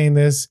Bezos is saying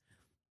this,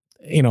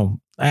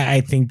 I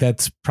think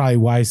that's probably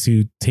wise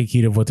to take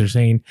heed of what they're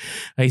saying.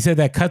 He said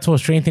that cuts will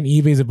strengthen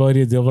eBay's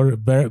ability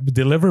to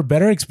deliver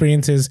better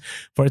experiences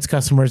for its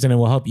customers, and it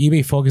will help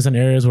eBay focus on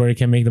areas where it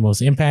can make the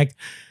most impact.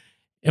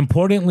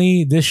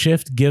 Importantly, this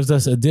shift gives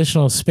us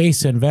additional space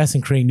to invest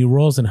and create new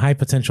roles in high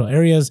potential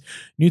areas,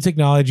 new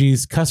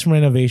technologies, customer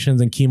innovations,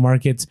 and key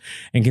markets,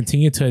 and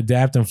continue to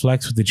adapt and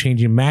flex with the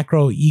changing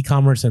macro,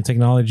 e-commerce, and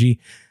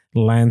technology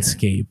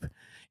landscape.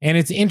 And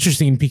it's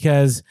interesting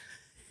because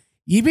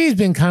eBay has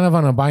been kind of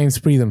on a buying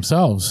spree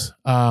themselves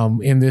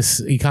in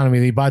this economy.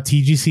 They bought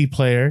TGC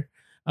Player.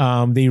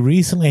 They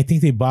recently, I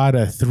think they bought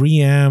a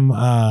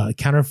 3M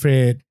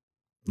counterfeit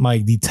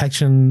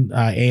detection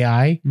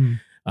AI.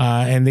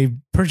 And they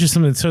purchased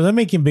something. So they're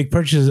making big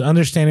purchases,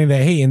 understanding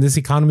that, hey, in this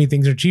economy,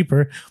 things are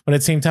cheaper. But at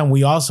the same time,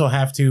 we also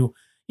have to,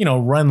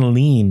 run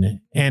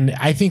lean. And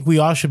I think we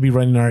all should be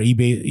running our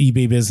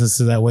eBay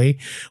businesses that way.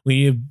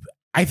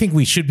 I think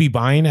we should be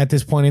buying at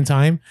this point in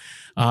time.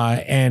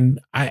 And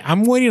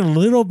I'm waiting a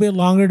little bit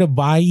longer to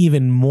buy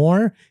even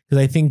more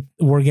because I think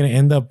we're going to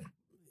end up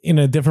in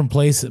a different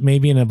place,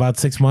 maybe in about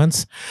 6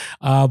 months.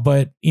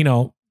 But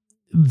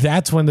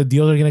that's when the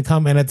deals are going to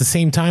come. And at the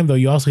same time, though,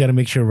 you also got to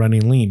make sure you're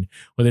running lean,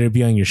 whether it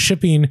be on your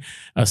shipping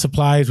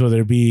supplies,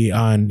 whether it be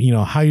on,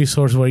 how you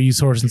source, where you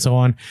source, and so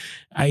on.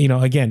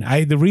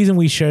 The reason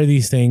we share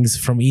these things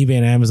from eBay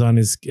and Amazon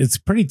is it's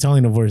pretty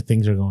telling of where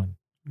things are going.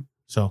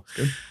 So,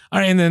 good. All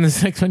right. And then the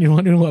next one, you're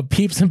wondering what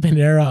Peeps and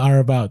Panera are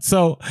about.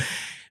 So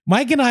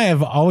Mike and I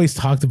have always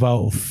talked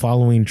about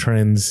following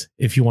trends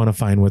if you want to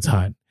find what's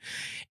hot.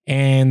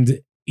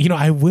 And,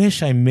 I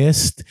wish I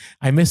missed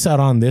out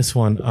on this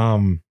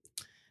one.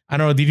 I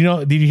don't know.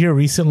 Did you hear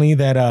recently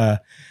that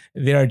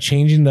they are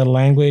changing the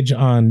language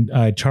on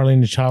Charlie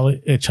and the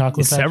Chocolate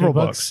Factory Several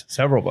books.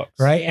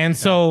 Right. And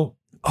so,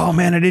 oh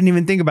man, I didn't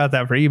even think about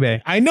that for eBay.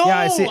 I know.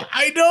 Yeah,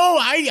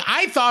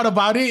 I thought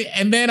about it.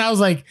 And then I was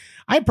like,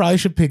 I probably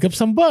should pick up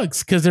some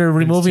books because they're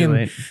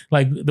removing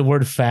the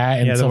word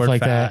fat and stuff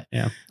like that.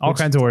 Yeah. All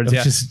kinds of words.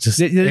 Yeah.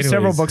 There's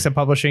several books that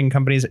publishing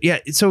companies. Yeah.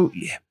 So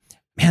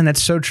man,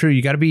 that's so true.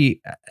 You got to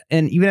be,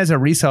 and even as a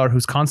reseller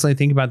who's constantly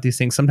thinking about these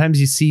things,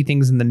 sometimes you see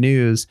things in the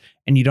news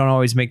and you don't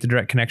always make the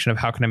direct connection of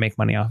how can I make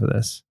money off of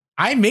this?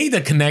 I made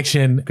the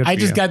connection. I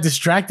just got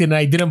distracted and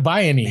I didn't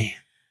buy any. Man.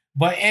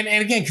 But, and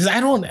again, because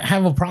I don't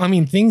have a problem. I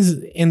mean, things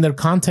in their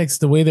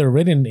context, the way they're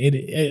written,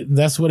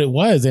 that's what it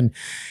was. And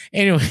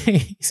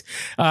anyways,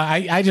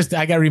 I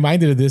got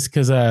reminded of this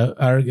because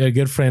our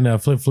good friend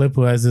Flip,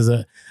 who has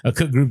a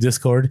cook group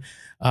Discord,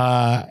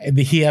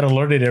 he had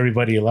alerted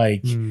everybody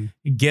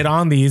get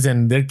on these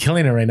and they're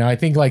killing it right now. I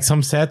think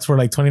some sets were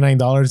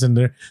 $29 and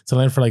they're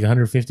selling for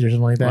 $150 or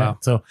something like that. Wow.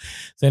 So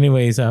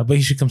anyways, but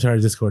you should come to our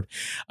Discord.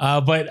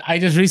 But I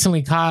just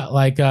recently caught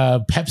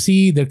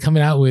Pepsi. They're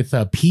coming out with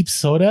Peeps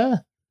soda.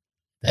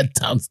 That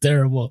sounds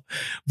terrible,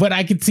 but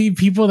I could see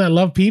people that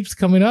love Peeps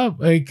coming out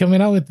with,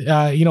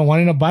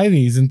 wanting to buy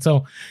these. And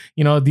so,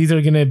 these are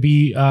going to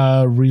be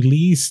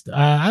released.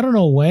 I don't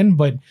know when,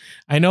 but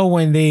I know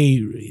when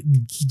they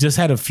just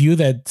had a few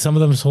that some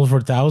of them sold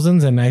for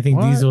thousands. And I think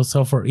these will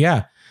sell for,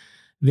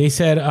 they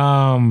said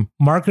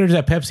marketers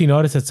at Pepsi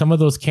noticed that some of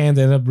those cans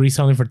ended up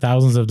reselling for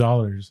thousands of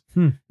dollars.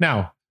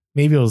 Now,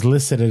 maybe it was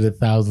listed at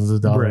thousands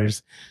of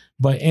dollars. Right.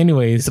 But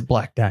anyways, it's a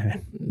Black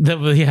Diamond.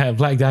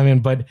 Black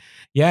Diamond. But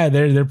yeah,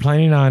 they're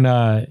planning on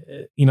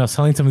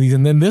selling some of these.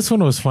 And then this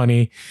one was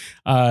funny.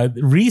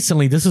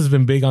 Recently, this has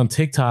been big on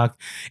TikTok.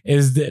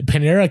 Is that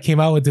Panera came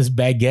out with this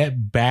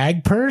baguette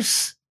bag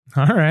purse.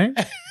 All right.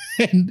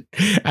 And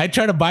I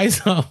try to buy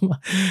some.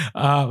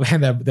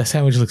 Man, that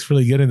sandwich looks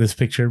really good in this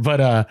picture.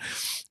 But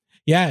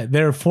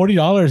they're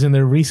 $40 and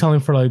they're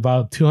reselling for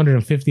about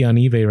 $250 on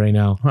eBay right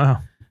now.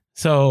 Wow.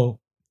 So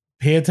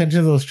pay attention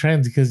to those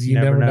trends because you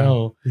never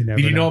know. Did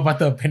you know about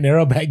the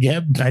Panera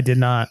baguette? I did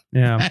not.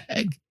 Yeah.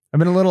 I've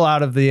been a little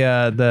out of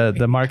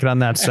the market on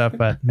that stuff,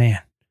 but man,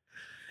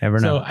 never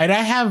know. So, and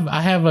I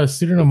have a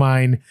student of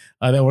mine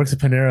that works at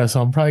Panera,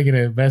 so I'm probably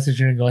gonna message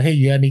her and go, "Hey,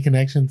 you got any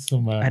connections?"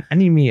 I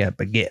need me a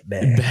baguette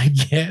bag.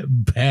 Baguette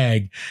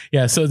bag.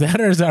 Yeah. So that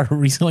is our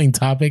reselling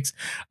topics.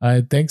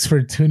 Thanks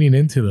for tuning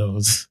into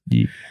those.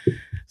 Yeah.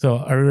 So,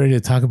 are we ready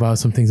to talk about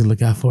some things to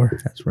look out for?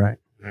 That's right.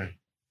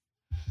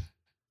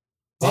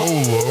 Bolo.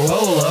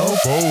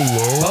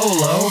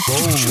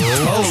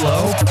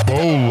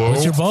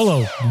 What's your bolo?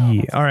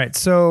 Yeah. All right.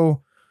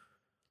 So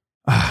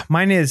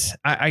mine is,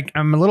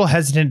 I'm a little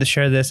hesitant to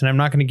share this and I'm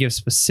not going to give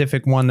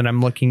specific one that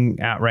I'm looking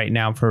at right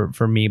now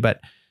for me,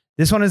 but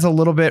This one is a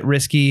little bit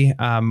risky.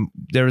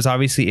 There was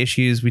obviously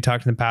issues. We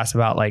talked in the past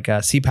about like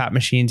CPAP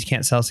machines. You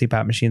can't sell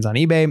CPAP machines on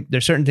eBay.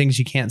 There's certain things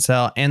you can't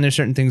sell, and there's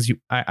certain things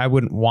I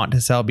wouldn't want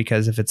to sell,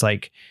 because if it's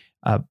like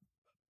a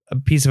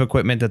piece of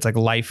equipment that's like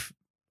life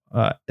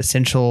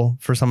essential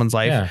for someone's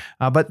life.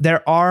 Yeah. But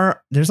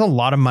there's a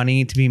lot of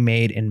money to be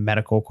made in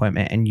medical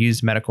equipment and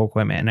used medical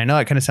equipment. And I know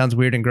that kind of sounds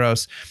weird and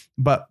gross,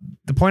 but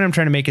the point I'm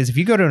trying to make is if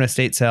you go to an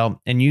estate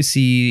sale and you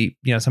see,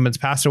 someone's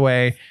passed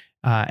away,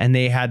 and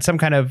they had some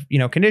kind of,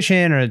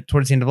 condition, or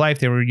towards the end of life,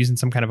 they were using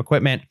some kind of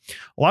equipment.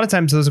 A lot of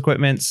times those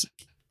equipments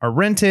are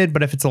rented,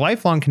 but if it's a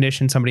lifelong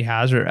condition somebody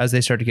has, or as they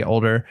start to get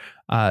older,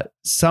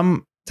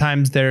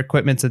 sometimes they're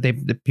equipments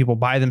that people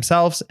buy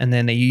themselves, and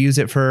then they use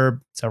it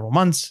for several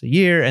months, a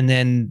year, and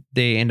then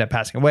they end up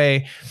passing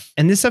away.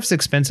 And this stuff's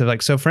expensive.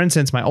 Like, so for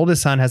instance, my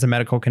oldest son has a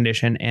medical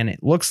condition, and it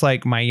looks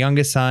like my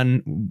youngest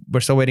son, we're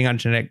still waiting on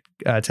genetic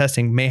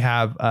testing, may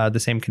have the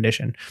same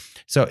condition.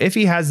 So if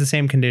he has the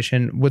same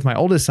condition with my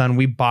oldest son,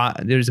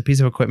 there's a piece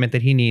of equipment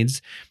that he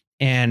needs,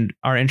 and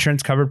our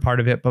insurance covered part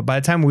of it. But by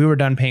the time we were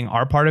done paying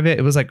our part of it,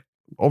 it was like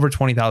over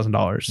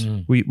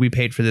 $20,000. We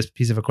paid for this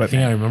piece of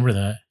equipment. I think I remember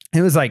that.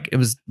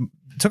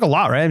 It took a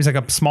lot, right? It was like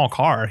a small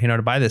car,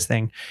 to buy this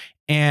thing.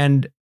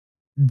 And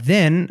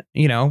then,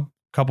 a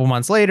couple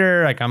months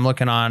later, like I'm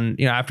looking on,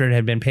 after it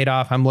had been paid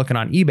off, I'm looking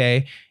on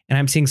eBay, and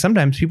I'm seeing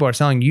sometimes people are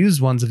selling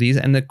used ones of these.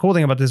 And the cool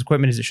thing about this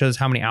equipment is it shows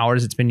how many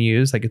hours it's been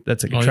used. Like it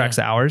tracks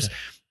the hours.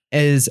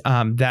 Is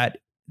that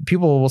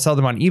people will sell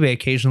them on eBay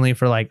occasionally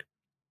for like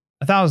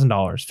 $1,000,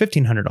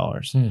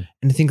 $1,500.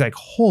 And to think like,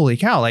 holy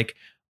cow, like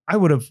I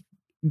would have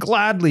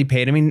gladly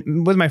paid. I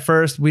mean, with my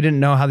first, we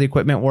didn't know how the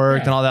equipment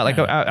worked and all that. Like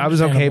I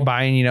was okay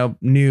buying,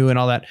 new and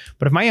all that.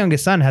 But if my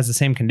youngest son has the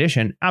same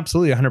condition,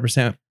 absolutely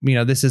 100%,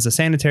 this is a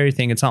sanitary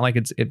thing. It's not like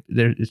it's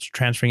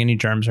transferring any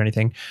germs or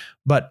anything,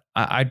 but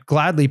I'd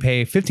gladly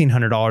pay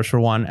 $1,500 for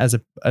one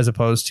as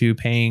opposed to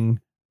paying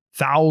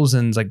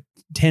thousands, like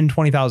 $10,000,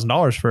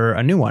 $20,000 for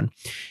a new one.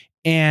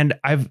 And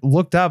I've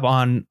looked up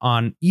on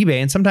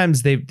eBay, and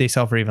sometimes they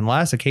sell for even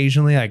less.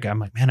 Occasionally, I'm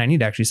like, man, I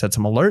need to actually set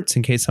some alerts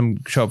in case some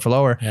show up for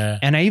lower. Yeah.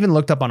 And I even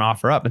looked up on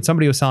OfferUp, and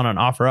somebody was selling on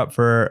OfferUp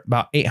for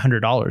about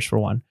 $800 for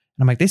one. And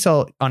I'm like, they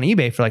sell on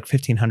eBay for like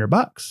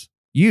 $1,500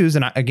 used.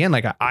 And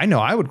I know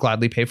I would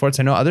gladly pay for it.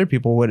 So I know other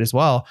people would as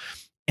well.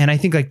 And I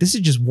think like this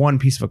is just one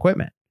piece of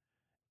equipment.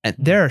 And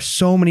there are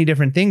so many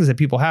different things that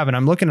people have. And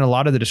I'm looking at a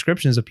lot of the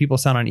descriptions of people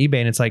selling on eBay.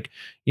 And it's like,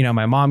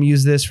 my mom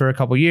used this for a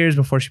couple of years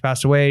before she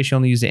passed away. She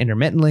only used it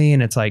intermittently.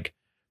 And it's like,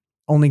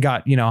 only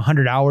got,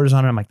 100 hours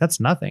on it. I'm like, that's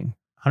nothing.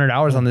 100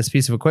 hours on this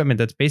piece of equipment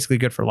that's basically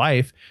good for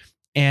life.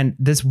 And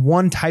this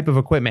one type of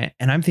equipment.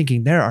 And I'm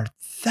thinking there are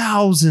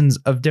thousands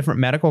of different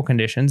medical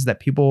conditions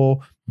that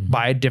people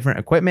buy different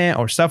equipment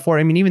or stuff for.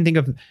 I mean, even think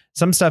of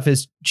some stuff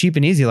is cheap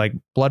and easy, like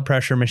blood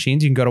pressure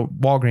machines. You can go to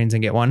Walgreens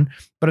and get one.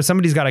 But if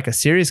somebody's got like a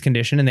serious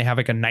condition and they have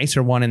like a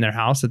nicer one in their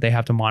house that they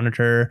have to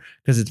monitor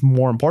because it's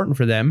more important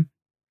for them,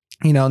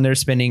 and they're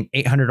spending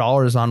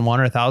 $800 on one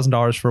or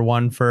 $1,000 for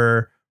one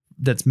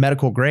that's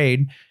medical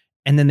grade.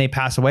 And then they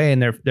pass away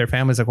and their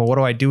family's like, well, what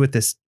do I do with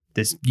this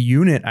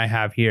unit I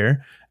have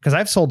here? Because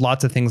I've sold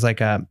lots of things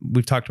like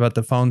we've talked about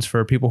the phones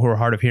for people who are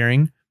hard of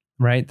hearing,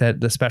 right?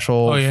 That the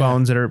special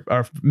phones that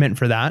are meant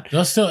for that.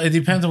 It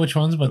depends on which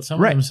ones, but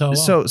some of them sell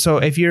well. So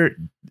if you're,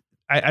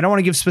 I don't want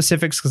to give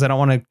specifics because I don't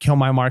want to kill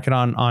my market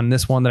on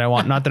this one that I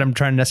want. Not that I'm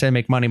trying to necessarily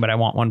make money, but I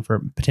want one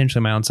for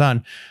potentially my own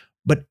son.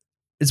 But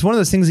it's one of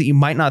those things that you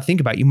might not think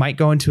about. You might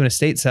go into an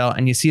estate sale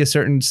and you see a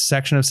certain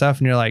section of stuff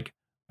and you're like,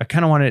 I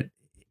kind of want it.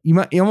 You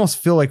almost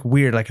feel like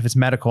weird, like if it's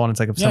medical and it's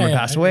like if someone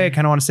passed away, I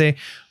kind of want to say,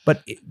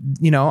 but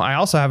I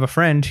also have a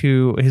friend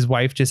who his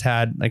wife just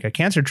had like a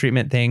cancer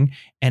treatment thing.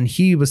 And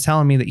he was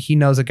telling me that he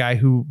knows a guy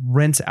who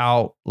rents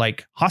out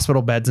like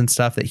hospital beds and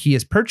stuff that he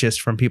has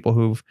purchased from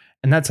people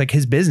and that's like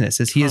his business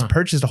is he has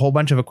purchased a whole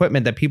bunch of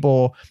equipment that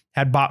people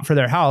had bought for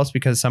their house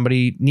because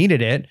somebody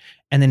needed it.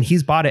 And then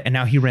he's bought it and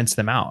now he rents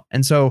them out.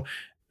 And so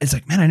it's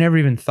like, man, I never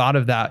even thought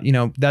of that.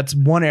 That's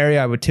one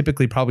area I would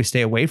typically probably stay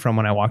away from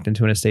when I walked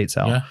into an estate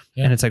sale. Yeah.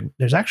 And it's like,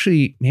 there's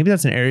actually, maybe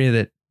that's an area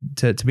that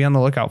to be on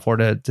the lookout for,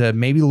 to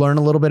maybe learn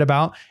a little bit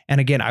about.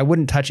 And again, I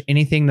wouldn't touch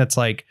anything that's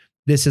like,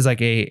 this is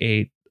like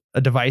a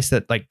device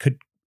that like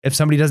could, if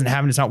somebody doesn't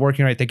have it, it's not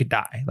working right, they could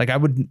die. Like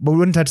we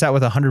wouldn't touch that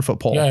with 100-foot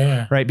pole,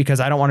 right?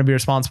 Because I don't want to be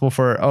responsible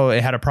for,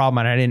 it had a problem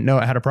and I didn't know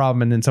it had a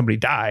problem and then somebody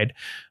died.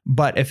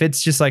 But if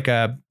it's just like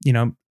a,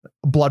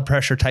 blood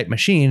pressure type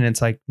machine and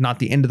it's like not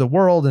the end of the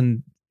world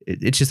and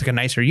it's just like a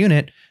nicer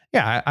unit,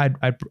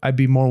 I'd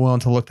be more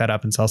willing to look that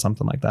up and sell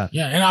something like that.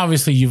 Yeah. And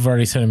obviously you've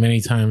already said it many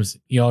times,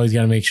 you always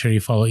got to make sure you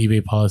follow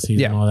eBay policies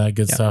and all that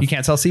good stuff. You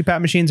can't sell CPAP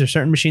machines. There's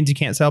certain machines you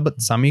can't sell,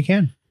 but some you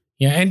can.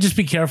 Yeah, and just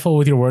be careful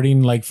with your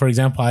wording. Like, for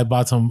example, I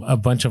bought a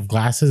bunch of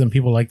glasses and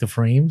people like the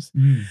frames,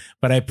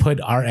 but I put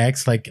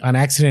RX, like on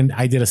accident,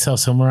 I did a sell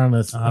somewhere on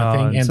a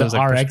thing and the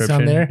like RX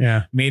on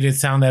there made it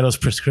sound that it was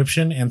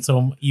prescription. And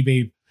so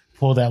eBay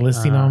pulled that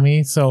listing on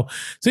me. So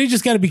you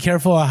just got to be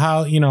careful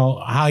how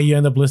you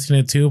end up listing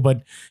it too.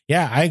 But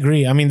yeah, I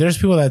agree. I mean, there's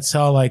people that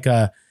sell like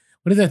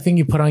what is that thing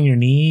you put on your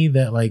knee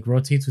that like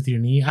rotates with your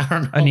knee? I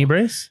don't know. A knee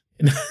brace?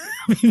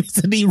 Maybe it's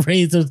a knee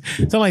brace or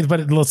something like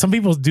that. But some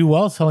people do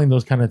well selling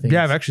those kind of things.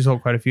 Yeah, I've actually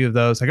sold quite a few of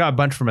those. I got a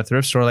bunch from a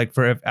thrift store, like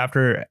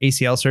after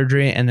ACL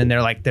surgery, and then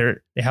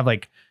they have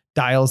like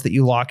dials that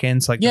you lock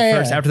in. So like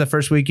after the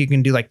first week, you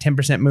can do like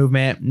 10%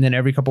 movement, and then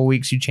every couple of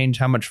weeks you change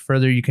how much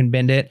further you can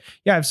bend it.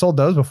 Yeah, I've sold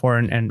those before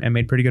and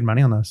made pretty good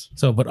money on those.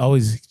 So, but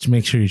always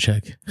make sure you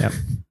check. Yep.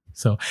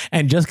 So,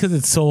 and just because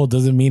it's sold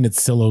doesn't mean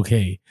it's still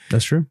okay.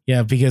 That's true.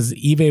 Yeah, because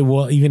eBay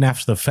will, even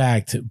after the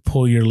fact,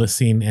 pull your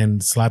listing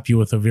and slap you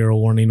with a viral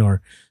warning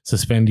or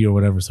suspend you or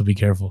whatever. So be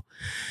careful.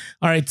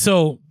 All right.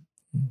 So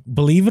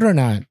believe it or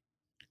not,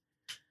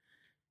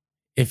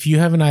 if you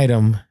have an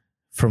item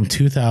from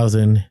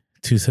 2000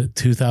 to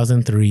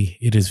 2003,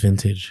 it is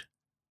vintage.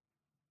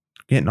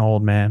 Getting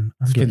old, man.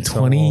 It's been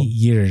 20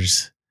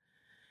 years.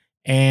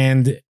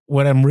 And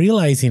what I'm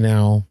realizing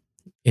now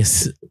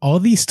is all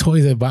these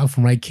toys I bought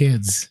for my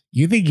kids.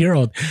 You think you're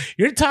old.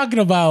 You're talking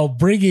about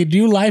bringing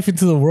new life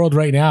into the world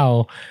right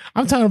now.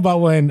 I'm talking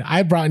about when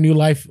I brought new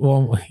life.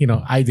 Well,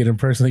 I didn't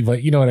personally,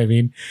 but you know what I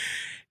mean.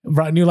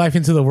 Brought new life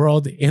into the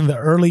world in the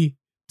early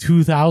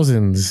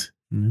 2000s.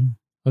 Mm.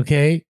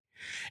 Okay.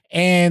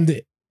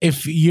 And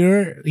if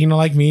you're,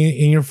 like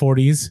me in your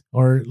 40s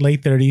or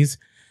late 30s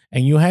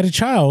and you had a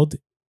child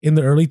in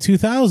the early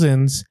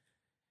 2000s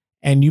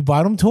and you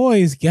bought them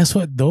toys, guess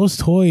what? Those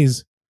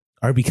toys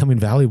are becoming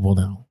valuable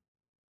now.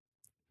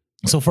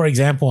 So, for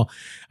example,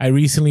 I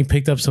recently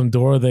picked up some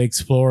Dora the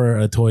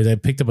Explorer toys. I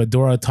picked up a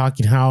Dora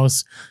Talking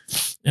House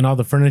and all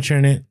the furniture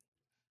in it.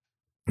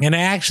 And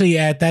I actually,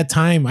 at that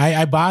time,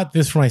 I bought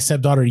this for my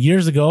stepdaughter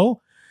years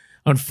ago.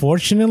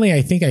 Unfortunately,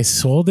 I think I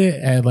sold it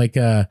at like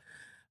a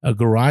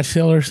garage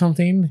sale or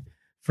something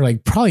for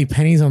like probably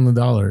pennies on the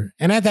dollar.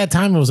 And at that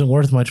time, it wasn't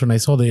worth much when I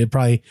sold it. It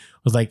probably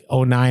was like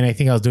 2009. I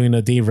think I was doing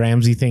a Dave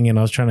Ramsey thing and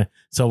I was trying to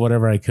sell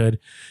whatever I could.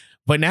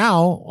 But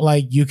now,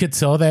 like, you could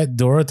sell that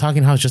Dora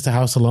Talking House, just a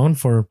house alone,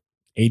 for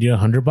 $80 to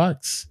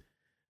 $100,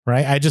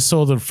 right? I just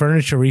sold the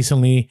furniture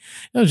recently.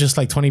 It was just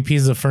like 20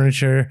 pieces of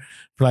furniture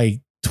for like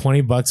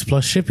 $20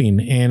 plus shipping,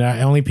 and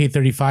I only paid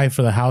 $35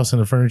 for the house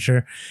and the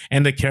furniture,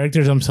 and the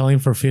characters I'm selling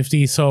for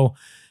 $50. So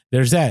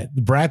there's that.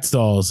 Bratz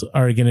dolls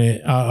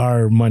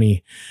are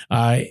money.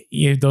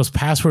 Those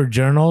password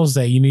journals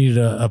that you needed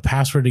a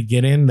password to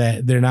get in,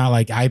 that they're not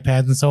like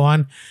iPads and so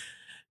on.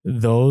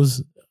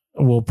 Those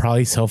will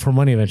probably sell for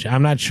money eventually.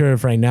 I'm not sure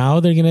if right now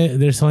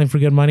they're selling for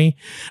good money,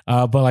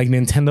 but like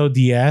Nintendo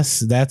DS,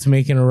 that's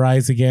making a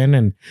rise again.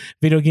 And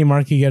video game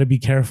market, you got to be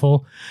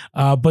careful.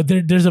 But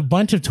there's a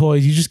bunch of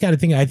toys. You just got to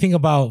think. I think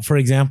about, for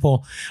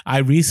example, I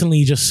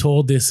recently just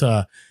sold this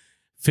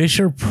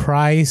Fisher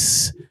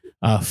Price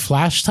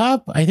flash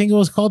top, I think it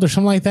was called, or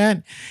something like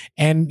that.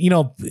 And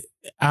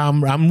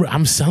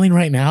I'm selling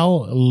right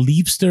now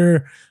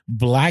Leapster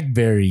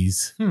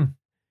Blackberries.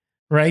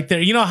 Right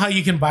there. You know how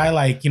you can buy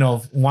like,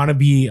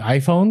 wannabe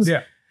iPhones?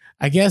 Yeah.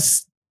 I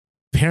guess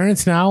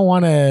parents now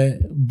want to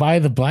buy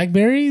the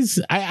Blackberries.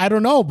 I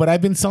don't know, but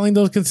I've been selling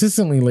those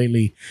consistently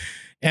lately.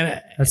 And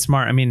that's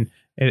smart. I mean,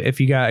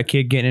 if you got a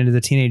kid getting into the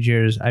teenage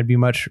years, I'd be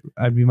much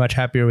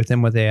happier with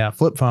them with a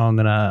flip phone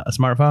than a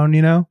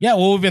smartphone, Yeah,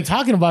 well, we've been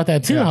talking about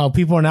that too. Yeah. How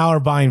people are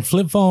buying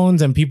flip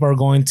phones, and people are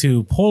going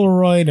to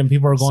Polaroid, and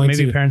people are going to.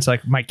 Maybe parents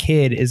like, my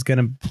kid is going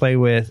to play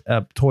with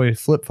toy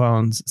flip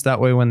phones. So that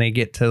way, when they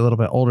get to a little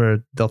bit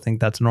older, they'll think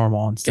that's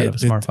normal instead of a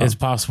smartphone. It's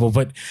possible,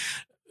 but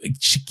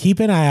keep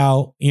an eye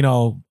out.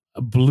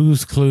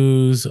 Blue's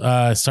Clues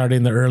started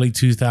in the early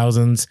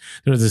 2000s.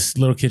 There was this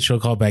little kid show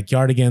called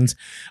Backyardigans.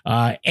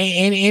 And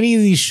any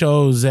of these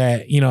shows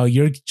that,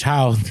 your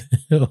child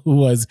who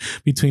was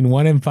between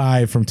 1 and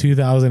 5 from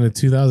 2000 to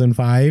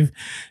 2005,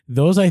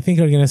 those I think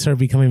are going to start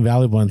becoming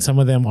valuable. And some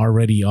of them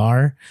already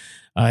are.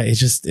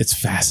 It's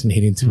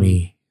fascinating to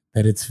me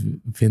that it's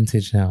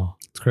vintage now.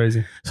 It's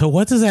crazy. So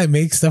what does that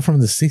make stuff from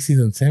the 60s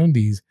and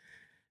 70s?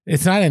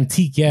 It's not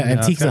antique yet. No,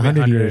 Antique's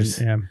 100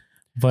 years. Yeah.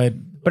 But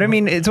I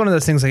mean, it's one of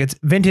those things, like, it's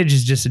vintage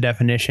is just a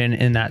definition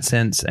in that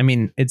sense. I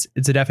mean, it's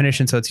a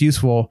definition, so it's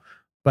useful,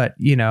 but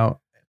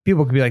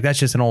people could be like, that's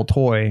just an old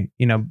toy.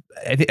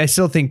 I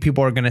still think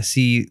people are going to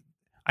see,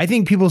 I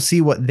think people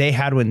see what they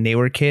had when they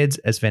were kids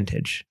as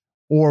vintage,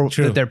 or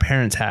that their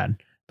parents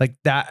had. Like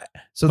that.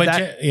 So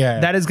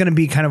that is going to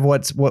be kind of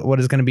what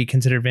is going to be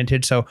considered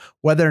vintage. So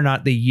whether or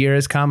not the year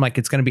has come, like,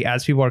 it's going to be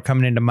as people are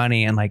coming into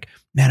money and like,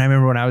 man, I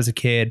remember when I was a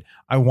kid,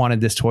 I wanted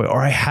this toy,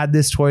 or I had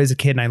this toy as a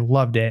kid and I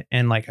loved it,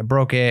 and like I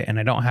broke it and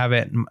I don't have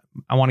it and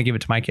I want to give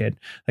it to my kid.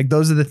 Like,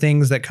 those are the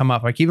things that come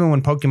up. Like, even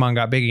when Pokemon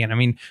got big again, I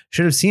mean,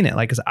 should have seen it.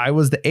 Like, 'cause I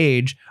was the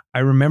age, I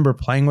remember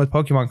playing with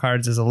Pokemon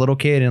cards as a little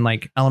kid in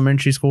like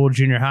elementary school,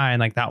 junior high, and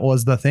like that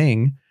was the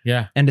thing.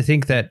 Yeah. And to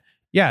think that,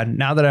 yeah,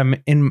 now that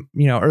I'm in,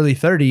 early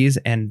 30s,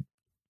 and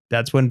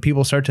that's when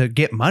people start to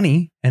get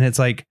money, and it's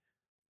like,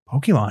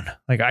 Pokemon,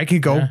 like, I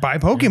could go buy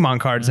Pokemon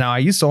cards now. I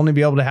used to only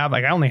be able to have,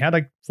 like, I only had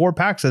like 4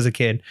 packs as a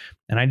kid,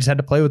 and I just had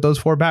to play with those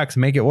 4 packs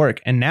and make it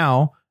work. And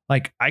now,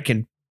 like, I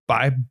can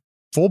buy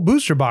full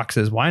booster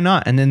boxes. Why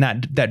not? And then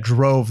that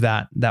drove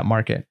that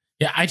market.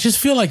 Yeah, I just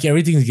feel like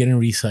everything's getting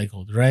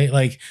recycled, right?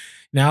 Like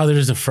now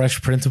there's a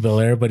fresh Prince of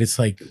Bel-Air, but it's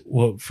like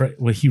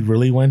what he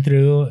really went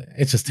through.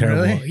 It's just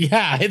terrible. Really?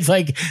 Yeah, it's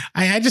like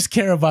I just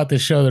care about the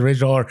show, the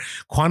original. Or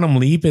Quantum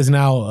Leap is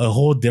now a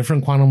whole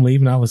different Quantum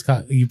Leap. Now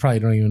you probably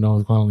don't even know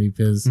what Quantum Leap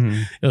is.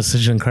 It was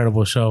such an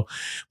incredible show.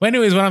 But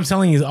anyways, what I'm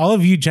telling you is all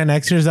of you Gen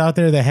Xers out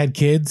there that had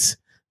kids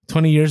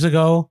 20 years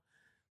ago,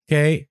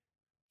 okay,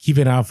 keep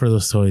an eye out for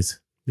those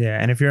toys.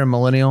 Yeah, and if you're a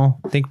millennial,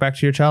 think back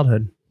to your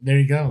childhood. There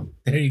you go.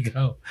 There you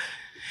go.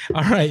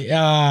 All right.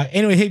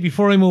 Anyway, hey,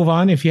 before we move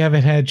on, if you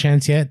haven't had a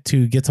chance yet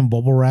to get some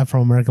bubble wrap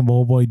from American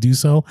Bubble Boy, do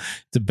so.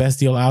 It's the best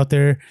deal out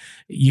there.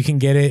 You can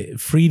get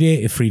it free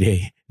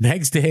day,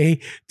 next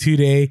day,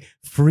 2-day,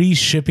 free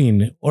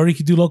shipping, or you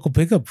could do local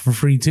pickup for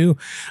free too.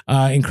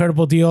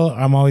 Incredible deal.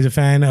 I'm always a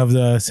fan of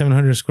the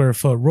 700 square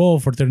foot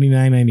roll for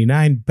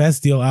 $39.99.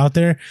 Best deal out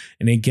there,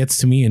 and it gets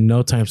to me in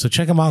no time. So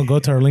check them out. Go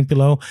to our link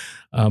below,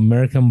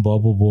 American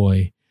Bubble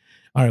Boy.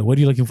 All right. What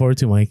are you looking forward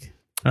to, Mike?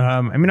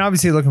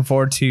 Obviously looking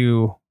forward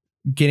to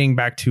getting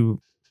back to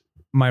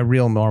my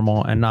real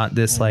normal and not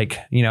this like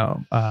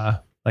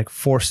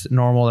forced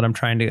normal that I'm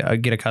trying to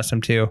get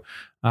accustomed to.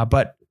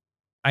 But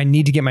I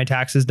need to get my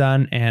taxes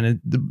done. And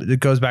it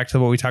goes back to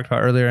what we talked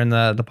about earlier in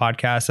the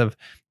podcast of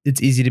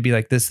it's easy to be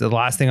like, this is the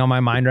last thing on my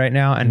mind right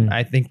now. And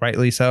I think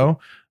rightly so.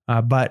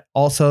 But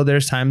also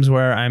there's times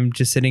where I'm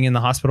just sitting in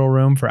the hospital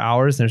room for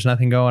hours. And there's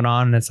nothing going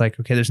on. And it's like,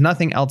 okay, there's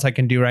nothing else I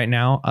can do right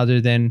now other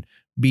than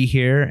be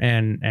here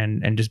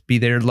and just be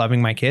there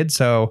loving my kids.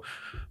 So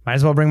might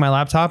as well bring my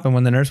laptop. And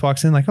when the nurse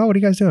walks in, like, oh, what are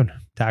you guys doing?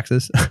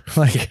 Taxes.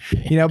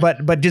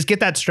 But just get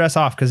that stress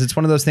off. Cause it's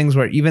one of those things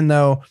where even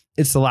though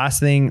it's the last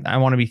thing I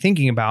want to be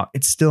thinking about,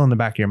 it's still in the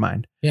back of your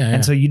mind. Yeah.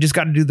 And so you just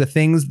got to do the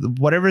things,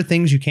 whatever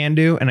things you can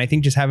do. And I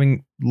think just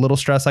having little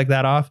stress like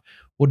that off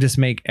will just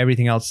make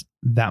everything else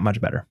that much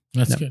better.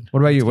 That's good. What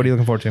about you? What are you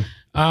looking forward to?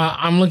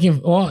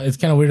 It's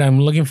kind of weird. I'm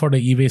looking for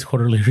the eBay's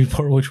quarterly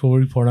report, which we'll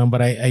report on,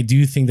 but I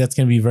do think that's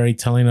going to be very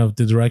telling of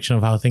the direction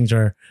of how things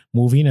are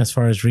moving as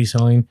far as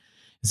reselling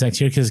this next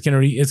year. Cause it's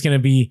going to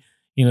be,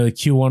 the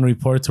Q1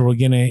 report. So we're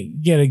going to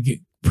get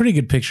a pretty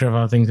good picture of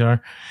how things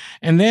are.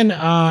 And then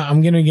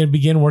I'm going to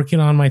begin working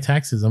on my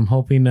taxes. I'm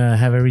hoping to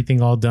have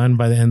everything all done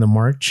by the end of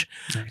March.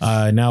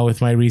 Nice. Now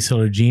with my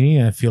reseller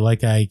Genie, I feel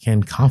like I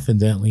can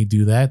confidently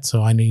do that.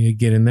 So I need to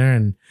get in there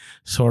and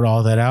sort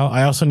all that out.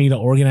 I also need to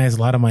organize a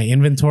lot of my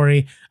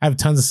inventory. I have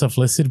tons of stuff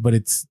listed, but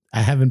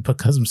I haven't put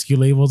custom SKU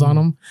labels on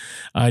them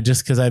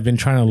just because I've been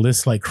trying to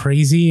list like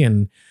crazy.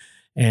 And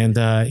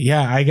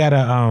I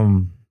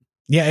gotta,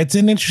 it's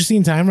an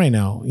interesting time right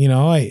now.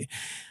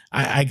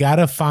 I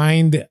gotta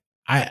find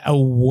a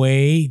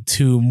way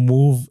to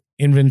move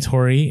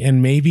inventory,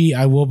 and maybe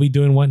I will be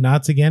doing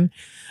whatnots again.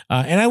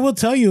 And I will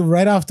tell you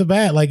right off the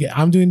bat, like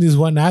I'm doing these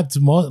whatnots. A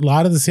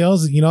lot of the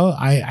sales,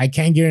 I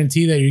can't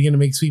guarantee that you're going to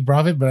make sweet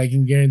profit, but I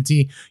can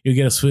guarantee you'll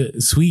get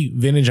a sweet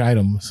vintage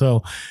item.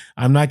 So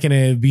I'm not going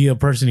to be a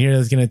person here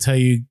that's going to tell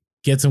you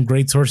get some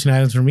great sourcing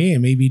items for me,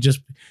 and maybe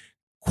just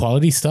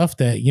quality stuff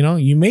that,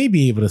 you may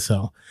be able to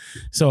sell.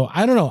 So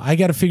I don't know. I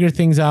got to figure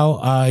things out.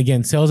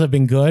 Again, sales have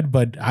been good,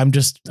 but I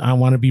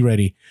want to be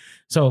ready.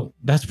 So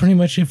that's pretty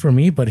much it for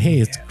me. But hey,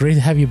 it's great to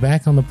have you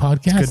back on the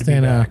podcast,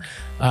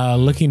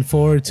 and looking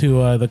forward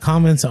to the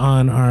comments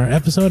on our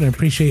episode, and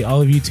appreciate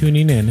all of you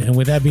tuning in. And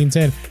with that being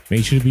said,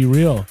 make sure to be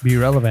real, be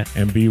relevant,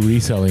 and be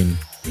reselling.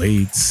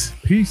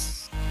 Peace.